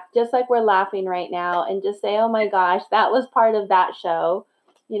back, just like we're laughing right now and just say, oh my gosh, that was part of that show,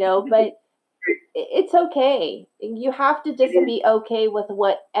 but it's okay. You have to just be okay with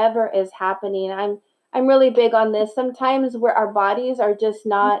whatever is happening. I'm really big on this. Sometimes where our bodies are just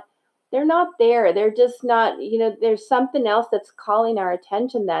not, they're not there. They're just not, there's something else that's calling our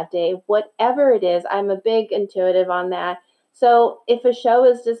attention that day. Whatever it is, I'm a big intuitive on that. So if a show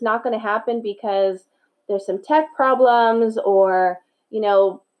is just not going to happen because there's some tech problems or,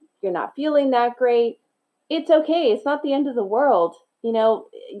 you're not feeling that great, it's okay. It's not the end of the world.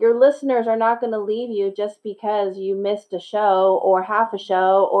 Your listeners are not going to leave you just because you missed a show or half a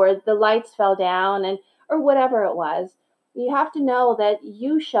show or the lights fell down or whatever it was. You have to know that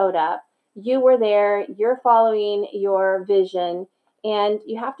you showed up, you were there, you're following your vision, and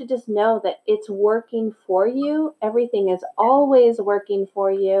you have to just know that it's working for you. Everything is always working for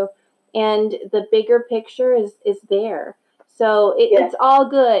you, and the bigger picture is there. So it's all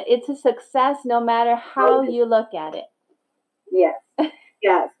good. It's a success no matter how you look at it. Yes.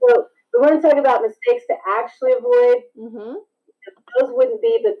 Yeah. So we want to talk about mistakes to actually avoid. Mm-hmm. Those wouldn't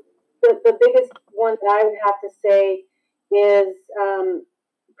be the biggest one that I would have to say is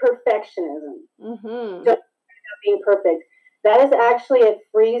perfectionism. Mm-hmm. Just being perfect. That is actually a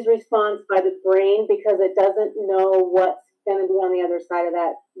freeze response by the brain because it doesn't know what's going to be on the other side of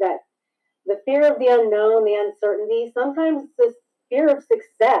that. The fear of the unknown, the uncertainty, sometimes this fear of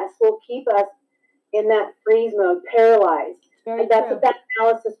success will keep us in that freeze mode, paralyzed. Very and that's true. what that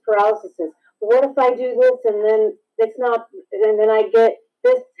analysis paralysis is. What if I do this and then it's not, and then I get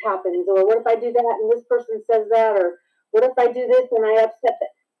this happens, or what if I do that and this person says that, or what if I do this and I upset that?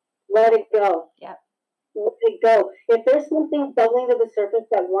 Let it go. Yeah. Let it go. If there's something bubbling to the surface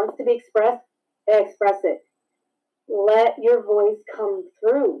that wants to be expressed, express it. Let your voice come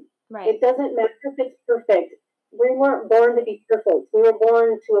through. Right. It doesn't matter if it's perfect. We weren't born to be perfect. We were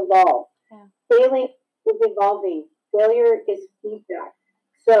born to evolve. Yeah. Failing is evolving. Failure is feedback.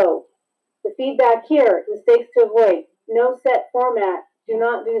 So the feedback here, mistakes to avoid. No set format. Do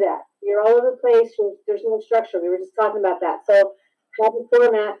not do that. You're all over the place. There's no structure. We were just talking about that. So have a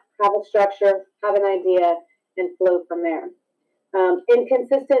format, have a structure, have an idea, and flow from there.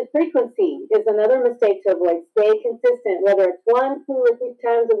 Inconsistent frequency is another mistake to avoid. Stay consistent, whether it's 1, 2, or 3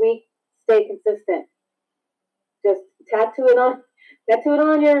 times a week. Stay consistent. Just tattoo it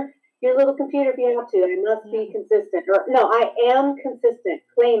on your little computer if you have to. I must be consistent. Or no, I am consistent.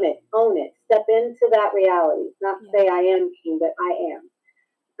 Claim it, own it, step into that reality. Not say I am being, but I am.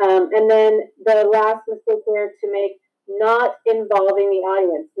 And then the last mistake there to make, not involving the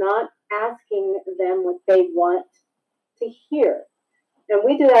audience, not asking them what they want to hear. And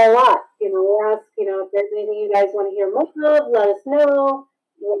we do that a lot. We'll ask, if there's anything you guys want to hear more of, let us know.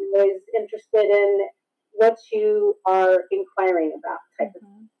 We're always interested in what you are inquiring about type of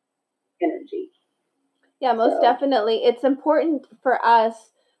energy. Yeah, most definitely. It's important for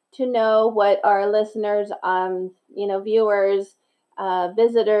us to know what our listeners, viewers,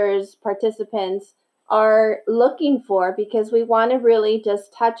 visitors, participants are looking for, because we want to really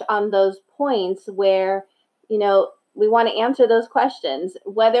just touch on those points where, we want to answer those questions,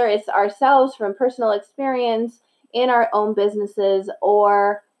 whether it's ourselves from personal experience in our own businesses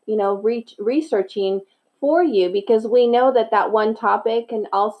or, researching for you, because we know that one topic can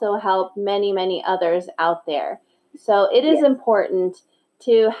also help many, many others out there. So it is important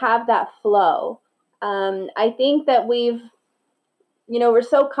to have that flow. I think that we're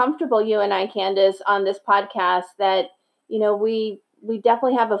so comfortable, you and I, Candace, on this podcast that, we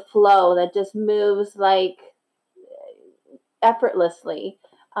definitely have a flow that just moves like effortlessly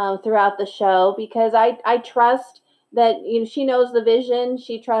throughout the show, because I trust that she knows the vision.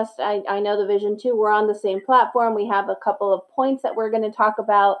 She trusts I know the vision too. We're on the same platform. We have a couple of points that we're going to talk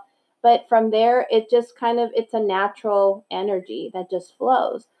about, but from there it just it's a natural energy that just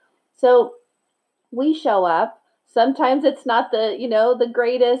flows. So we show up. Sometimes it's not the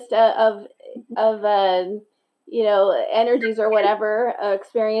greatest of energies or whatever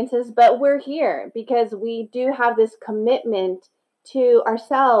experiences, but we're here because we do have this commitment to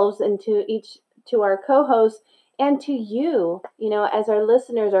ourselves and to our co-hosts and to you, as our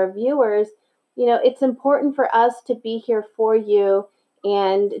listeners, our viewers. It's important for us to be here for you,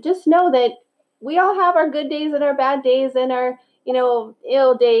 and just know that we all have our good days and our bad days and our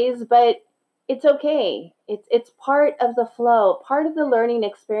ill days, but it's okay. It's part of the flow, part of the learning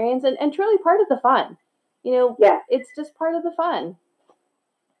experience, and truly part of the fun. It's just part of the fun.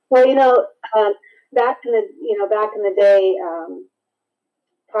 Well, back in the day,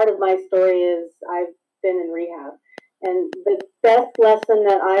 part of my story is I've been in rehab, and the best lesson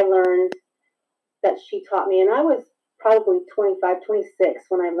that I learned that she taught me. And I was probably 25, 26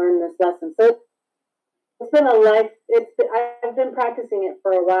 when I learned this lesson. So it's been a life. I've been practicing it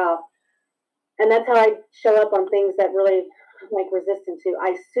for a while. And that's how I show up on things that really I'm like resistant to.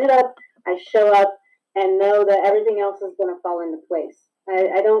 I suit up, I show up, and know that everything else is going to fall into place.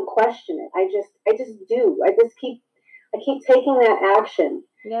 I don't question it. I just do. I keep taking that action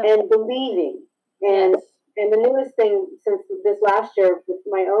and believing. And and the newest thing since this last year with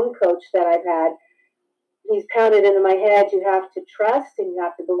my own coach that I've had, he's pounded into my head. You have to trust and you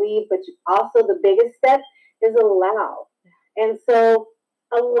have to believe, but also the biggest step is allow. And so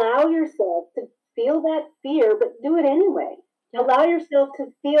allow yourself to feel that fear, but do it anyway. Allow yourself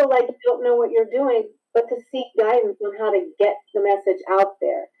to feel like you don't know what you're doing, but to seek guidance on how to get the message out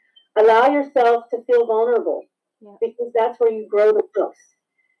there. Allow yourself to feel vulnerable because that's where you grow the most.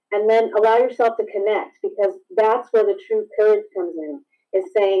 And then allow yourself to connect because that's where the true courage comes in, is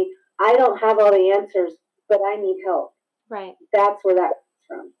saying, I don't have all the answers, but I need help. Right. That's where that comes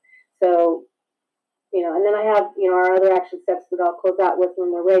from. So, and then I have, our other action steps that I'll close out with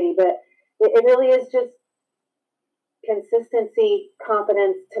when we're ready. But it really is just consistency,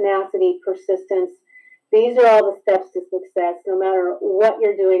 confidence, tenacity, persistence. These are all the steps to success, no matter what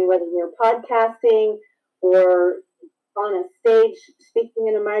you're doing, whether you're podcasting or on a stage speaking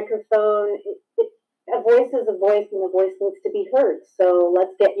in a microphone. A voice is a voice, and a voice needs to be heard. So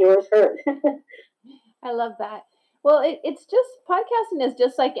let's get yours heard. I love that. Well, it's just, podcasting is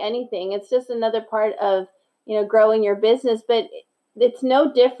just like anything. It's just another part of, growing your business, but it's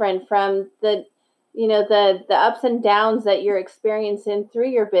no different from the ups and downs that you're experiencing through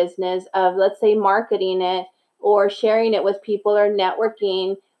your business of, let's say, marketing it or sharing it with people or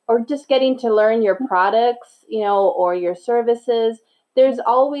networking or just getting to learn your products, or your services. There's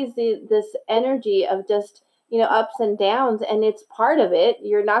always this energy of just, ups and downs, and it's part of it.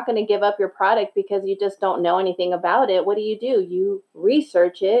 You're not going to give up your product because you just don't know anything about it. What do? You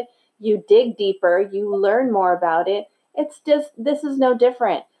research it, you dig deeper, you learn more about it. This is no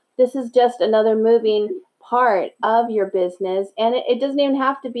different. This is just another moving part of your business. And it doesn't even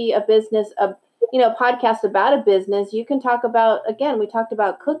have to be a business, podcast about a business. You can talk about, again, we talked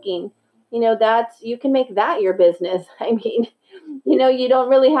about cooking, you can make that your business. I mean, you don't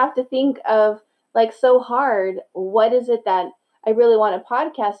really have to think of like so hard, what is it that I really want to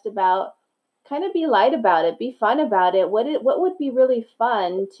podcast about? Kind of be light about it, be fun about it. What would be really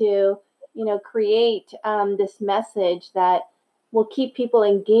fun to, create this message that will keep people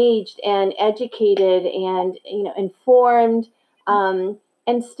engaged and educated and, informed,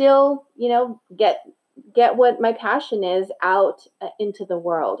 and still, get what my passion is out into the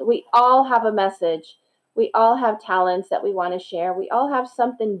world. We all have a message. We all have talents that we want to share. We all have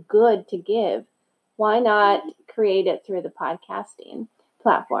something good to give. Why not create it through the podcasting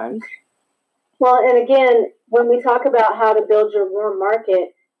platforms? Well, and again, when we talk about how to build your warm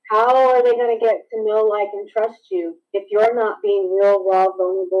market, how are they going to get to know, like, and trust you if you're not being real, raw,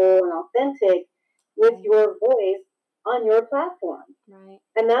 vulnerable, and authentic with your voice on your platform? Right.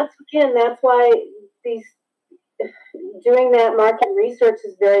 And that's why doing that market research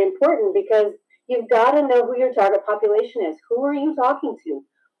is very important, because you've got to know who your target population is. Who are you talking to?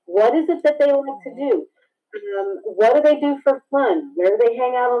 What is it that they like to do? What do they do for fun? Where do they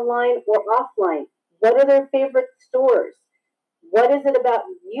hang out online or offline? What are their favorite stores? What is it about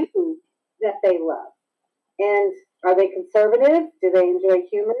you that they love? And are they conservative? Do they enjoy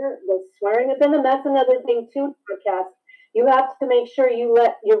humor? Was swearing at them? And that's another thing too, podcast. You have to make sure you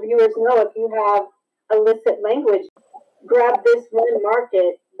let your viewers know if you have illicit language. Grab this one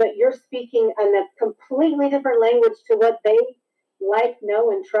market, but you're speaking in a completely different language to what they like,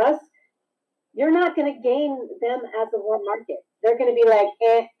 know, and trust. You're not going to gain them as a warm market. They're going to be like,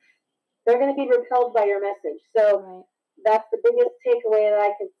 they're going to be repelled by your message. So that's the biggest takeaway that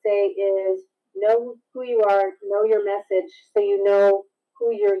I can say is know who you are, know your message, so you know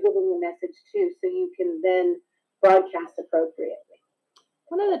who you're giving the message to, so you can then broadcast appropriately.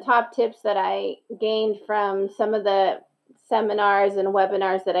 One of the top tips that I gained from some of the seminars and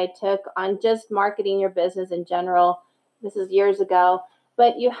webinars that I took on just marketing your business in general, this is years ago,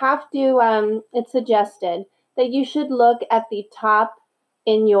 but you have to, it's suggested that you should look at the top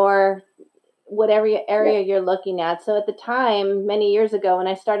in your whatever area you're looking at. So at the time, many years ago, when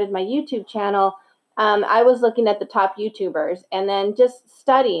I started my YouTube channel, I was looking at the top YouTubers and then just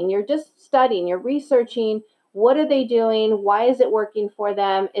studying. You're just studying, you're researching. What are they doing? Why is it working for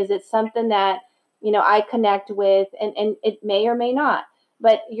them? Is it something that, I connect with? And it may or may not.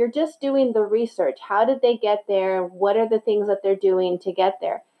 But you're just doing the research. How did they get there? What are the things that they're doing to get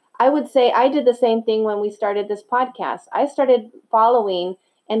there? I would say I did the same thing when we started this podcast. I started following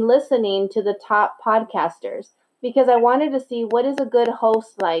and listening to the top podcasters, because I wanted to see what is a good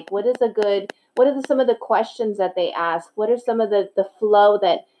host like, what are some of the questions that they ask, what are some of the flow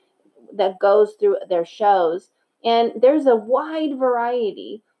that goes through their shows. And there's a wide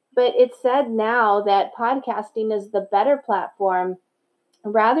variety, but it's said now that podcasting is the better platform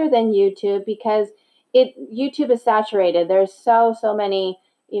rather than YouTube, because YouTube is saturated. There's so many,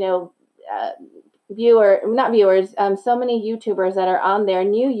 uh, not viewers, so many YouTubers that are on there,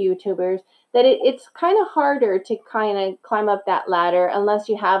 new YouTubers, that it's kind of harder to kind of climb up that ladder unless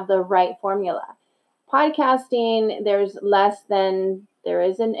you have the right formula. Podcasting, there's less than there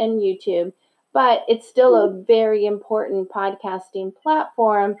is in YouTube, but it's still a very important podcasting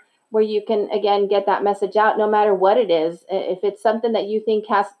platform where you can, again, get that message out no matter what it is. If it's something that you think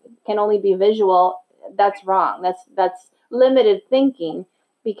can only be visual, that's wrong. That's limited thinking,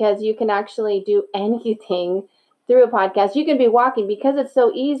 because you can actually do anything through a podcast. You can be walking, because it's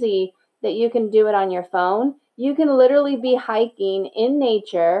so easy that you can do it on your phone. You can literally be hiking in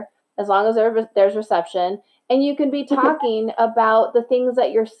nature, as long as there's reception, and you can be talking about the things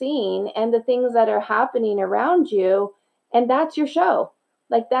that you're seeing and the things that are happening around you, and that's your show.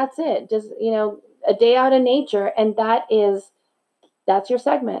 Like, that's it. Just, a day out in nature, and that's your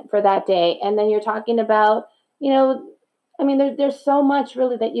segment for that day. And then you're talking about, there's so much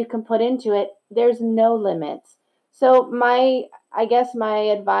really that you can put into it. There's no limits. So I guess my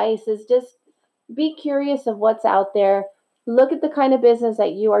advice is just be curious of what's out there. Look at the kind of business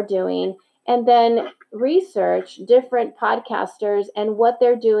that you are doing, and then research different podcasters and what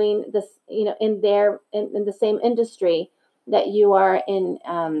they're doing in the same industry that you are in,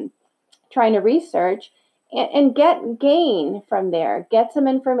 trying to research, and gain from there. Get some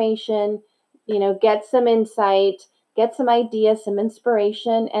information, get some insight, get some ideas, some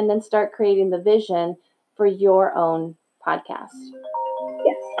inspiration, and then start creating the vision for your own podcast.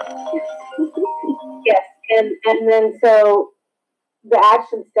 Yes. Yes. And then so the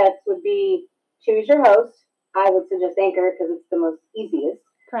action steps would be: choose your host. I would suggest Anchor because it's the most easiest.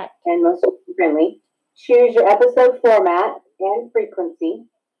 Correct. And most friendly. Choose your episode format and frequency.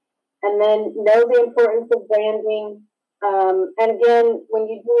 And then know the importance of branding. And again, when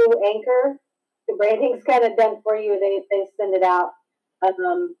you do Anchor, the branding's kind of done for you. They send it out. I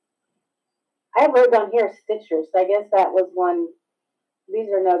wrote down here Stitcher, so I guess that was one. These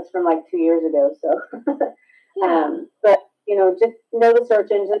are notes from like 2 years ago. So, Yeah. but just know the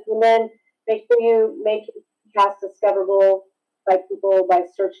search engines, and then make sure you make your podcast discoverable by people by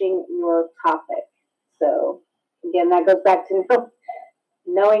searching your topic. So again, that goes back to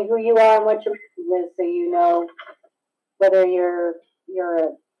knowing who you are and what your message is, so you know whether you're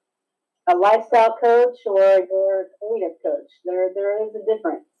a lifestyle coach or you're a creative coach. There is a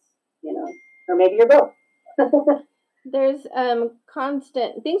difference, or maybe you're both. There's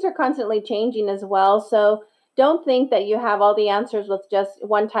things are constantly changing as well. So don't think that you have all the answers with just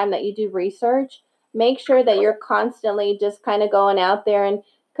one time that you do research. Make sure that you're constantly just kind of going out there and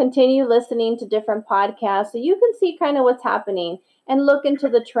continue listening to different podcasts so you can see kind of what's happening and look into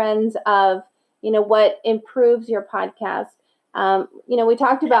the trends of, what improves your podcast. We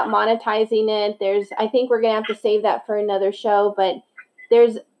talked about monetizing it. I think we're going to have to save that for another show, but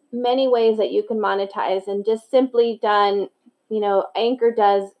there's many ways that you can monetize, and just simply done, Anchor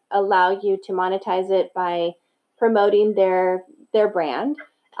does allow you to monetize it by promoting their brand,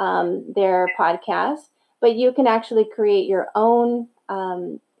 their podcast, but you can actually create your own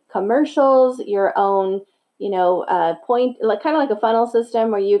commercials, your own, point, like kind of like a funnel system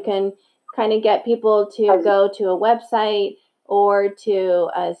where you can kind of get people to go to a website or to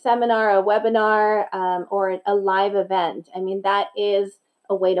a seminar, a webinar, or a live event. I mean, that is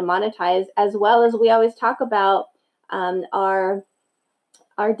a way to monetize, as well as we always talk about our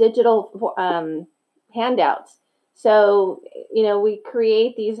digital handouts. So, we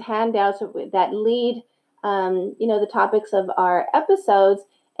create these handouts that lead, the topics of our episodes,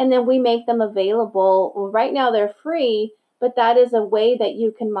 and then we make them available. Well, right now they're free, but that is a way that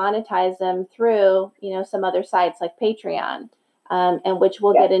you can monetize them through, some other sites like Patreon, and which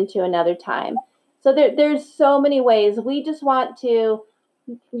we'll get into another time. So there's so many ways. We just want you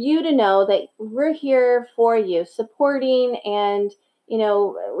to know that we're here for you, supporting, and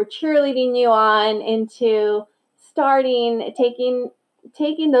we're cheerleading you on into taking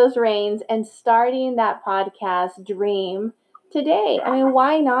those reins and starting that podcast dream today. I mean,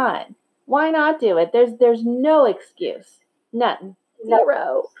 why not do it? There's no excuse. None.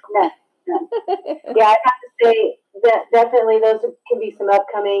 Zero. None. Yeah, I have to say that definitely those can be some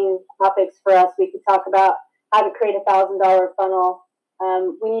upcoming topics for us. We could talk about how to create $1,000 funnel.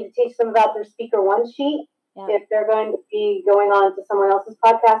 We need to teach them about their Speaker One sheet. if they're going to be going on to someone else's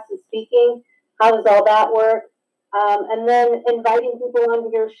podcast and speaking, how does all that work? And then inviting people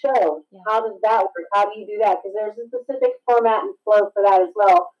onto your show. Yeah. How does that work? How do you do that? Because there's a specific format and flow for that as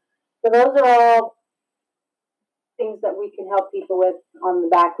well. So those are all things that we can help people with on the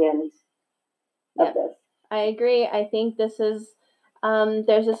back end of this. I agree. I think this is,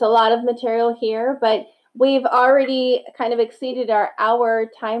 there's just a lot of material here, but we've already kind of exceeded our hour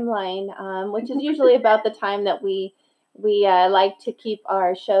timeline, which is usually about the time that we like to keep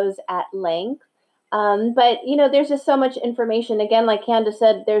our shows at length. But, there's just so much information. Again, like Candace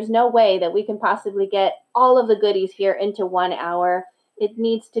said, there's no way that we can possibly get all of the goodies here into 1 hour. It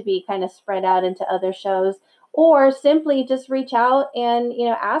needs to be kind of spread out into other shows, or simply just reach out and,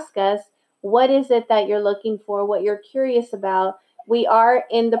 ask us, what is it that you're looking for, what you're curious about. We are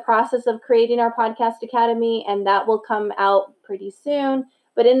in the process of creating our podcast academy, and that will come out pretty soon.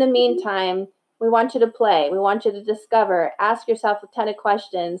 But in the meantime, we want you to play. We want you to discover, ask yourself a ton of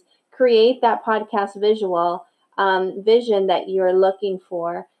questions, create that podcast vision that you're looking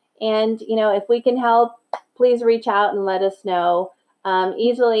for. And, if we can help, please reach out and let us know.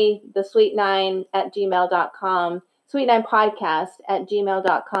 Easily, the sweet9@gmail.com,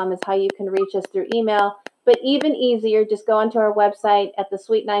 sweet9podcast@gmail.com is how you can reach us through email. But even easier, just go onto our website at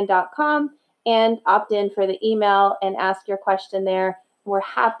thesweet9.com and opt in for the email and ask your question there. We're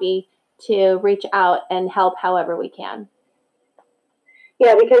happy to reach out and help however we can.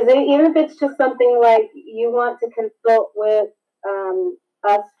 Yeah, because even if it's just something like you want to consult with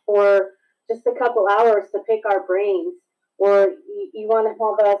us for just a couple hours to pick our brains, or you want to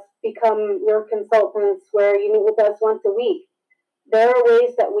have us become your consultants where you meet with us once a week, there are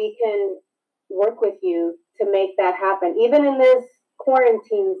ways that we can work with you to make that happen. Even in this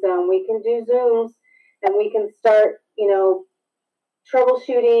quarantine zone, we can do Zooms and we can start,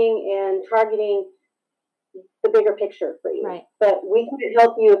 troubleshooting and targeting the bigger picture for you. Right. But we can't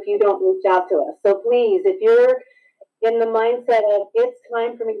help you if you don't reach out to us. So please, if you're in the mindset of it's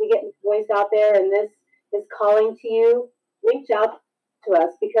time for me to get my voice out there and this is calling to you, reach out to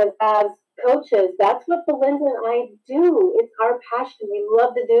us, because as coaches, that's what Belinda and I do. It's our passion. We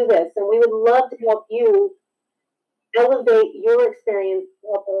love to do this, and we would love to help you elevate your experience,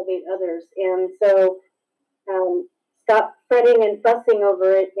 help elevate others. And so stop fretting and fussing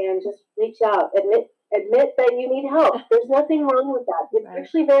over it and just reach out. Admit that you need help. There's nothing wrong with that. It's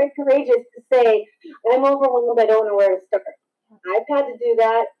actually very courageous to say, I'm overwhelmed, I don't know where to start. I've had to do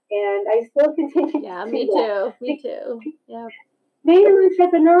that, and I still continue to do that. Me too. Yeah. Being an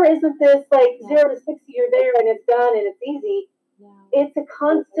entrepreneur isn't this 0 to 60, you're there and it's done and it's easy. Yeah. It's a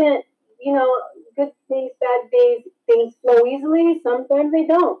constant, good days, bad days, things flow easily. Sometimes they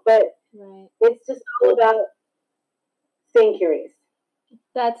don't, but it's just all about staying curious.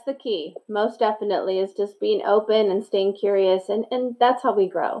 That's the key. Most definitely is just being open and staying curious, and that's how we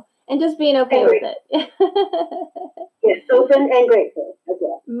grow. And just being okay with it. Yes, open and grateful as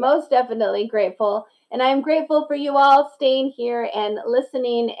well. Most definitely grateful. And I'm grateful for you all staying here and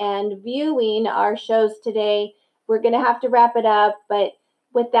listening and viewing our shows today. We're going to have to wrap it up. But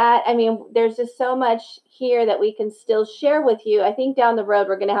with that, there's just so much here that we can still share with you. I think down the road,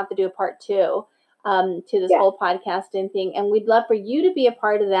 we're going to have to do a part 2 to this whole podcasting thing. And we'd love for you to be a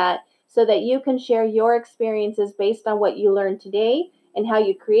part of that so that you can share your experiences based on what you learned today and how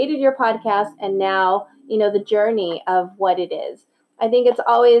you created your podcast and now, the journey of what it is. I think it's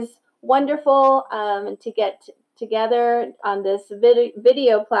always wonderful to get together on this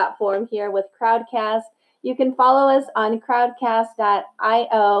video platform here with Crowdcast. You can follow us on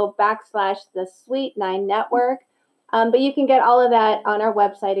crowdcast.io/the Sweet 9 Network. But you can get all of that on our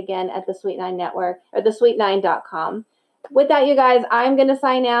website again at the Sweet 9 Network or thesweet9.com. With that, you guys, I'm going to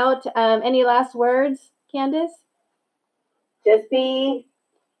sign out. Any last words, Candace? Just be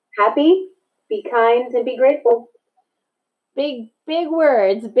happy, be kind, and be grateful. Big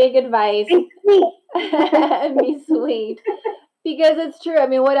words, big advice. Be sweet. Be sweet. Because it's true.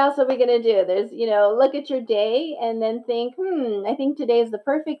 What else are we going to do? There's, look at your day and then think, I think today is the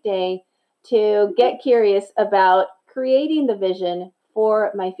perfect day to get curious about creating the vision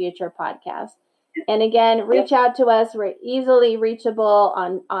for my future podcast. And again, reach out to us. We're easily reachable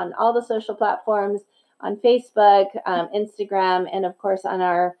on all the social platforms, on Facebook, Instagram, and of course on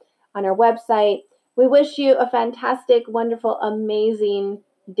our website. We wish you a fantastic, wonderful, amazing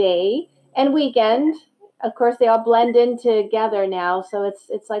day and weekend. Of course, they all blend in together now, so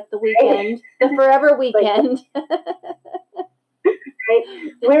it's like the weekend, the forever weekend. Right?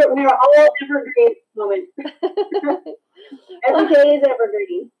 We're all evergreen at the moment. Every day is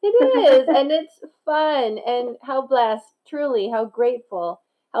evergreen. It is, and it's fun. And how blessed, truly, how grateful,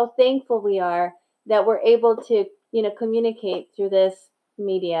 how thankful we are that we're able to, communicate through this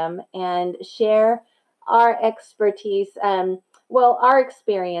medium and share our expertise, our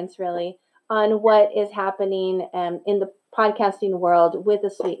experience really on what is happening in the podcasting world with the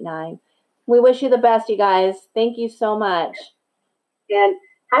Sweet Nine. We wish you the best, you guys. Thank you so much. And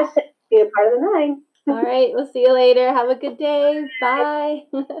hashtag be a part of the 9. All right. We'll see you later. Have a good day. Bye.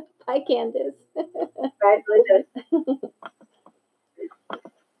 Bye, Candace. Bye, Linda.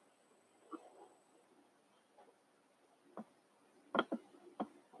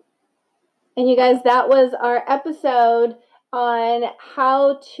 And you guys, that was our episode on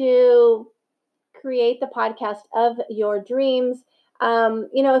how to create the podcast of your dreams.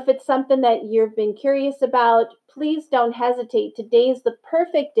 If it's something that you've been curious about, please don't hesitate. Today's the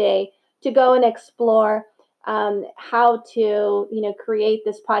perfect day to go and explore how to, create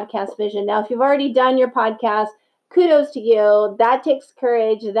this podcast vision. Now, if you've already done your podcast, kudos to you. That takes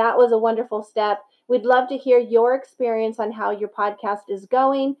courage. That was a wonderful step. We'd love to hear your experience on how your podcast is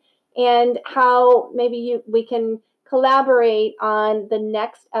going and how maybe we can collaborate on the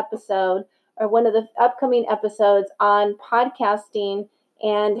next episode or one of the upcoming episodes on podcasting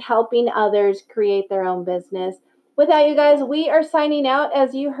and helping others create their own business. With that, you guys, we are signing out.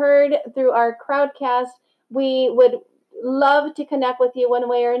 As you heard through our crowdcast, we would love to connect with you one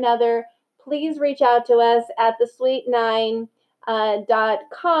way or another. Please reach out to us at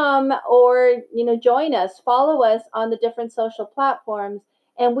thesweet9.com or, join us, follow us on the different social platforms.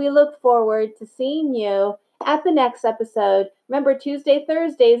 And we look forward to seeing you at the next episode. Remember, Tuesday,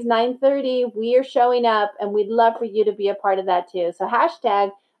 Thursdays, 9:30, we are showing up, and we'd love for you to be a part of that too. So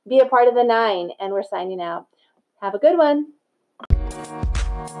hashtag be a part of the 9, and we're signing out. Have a good one.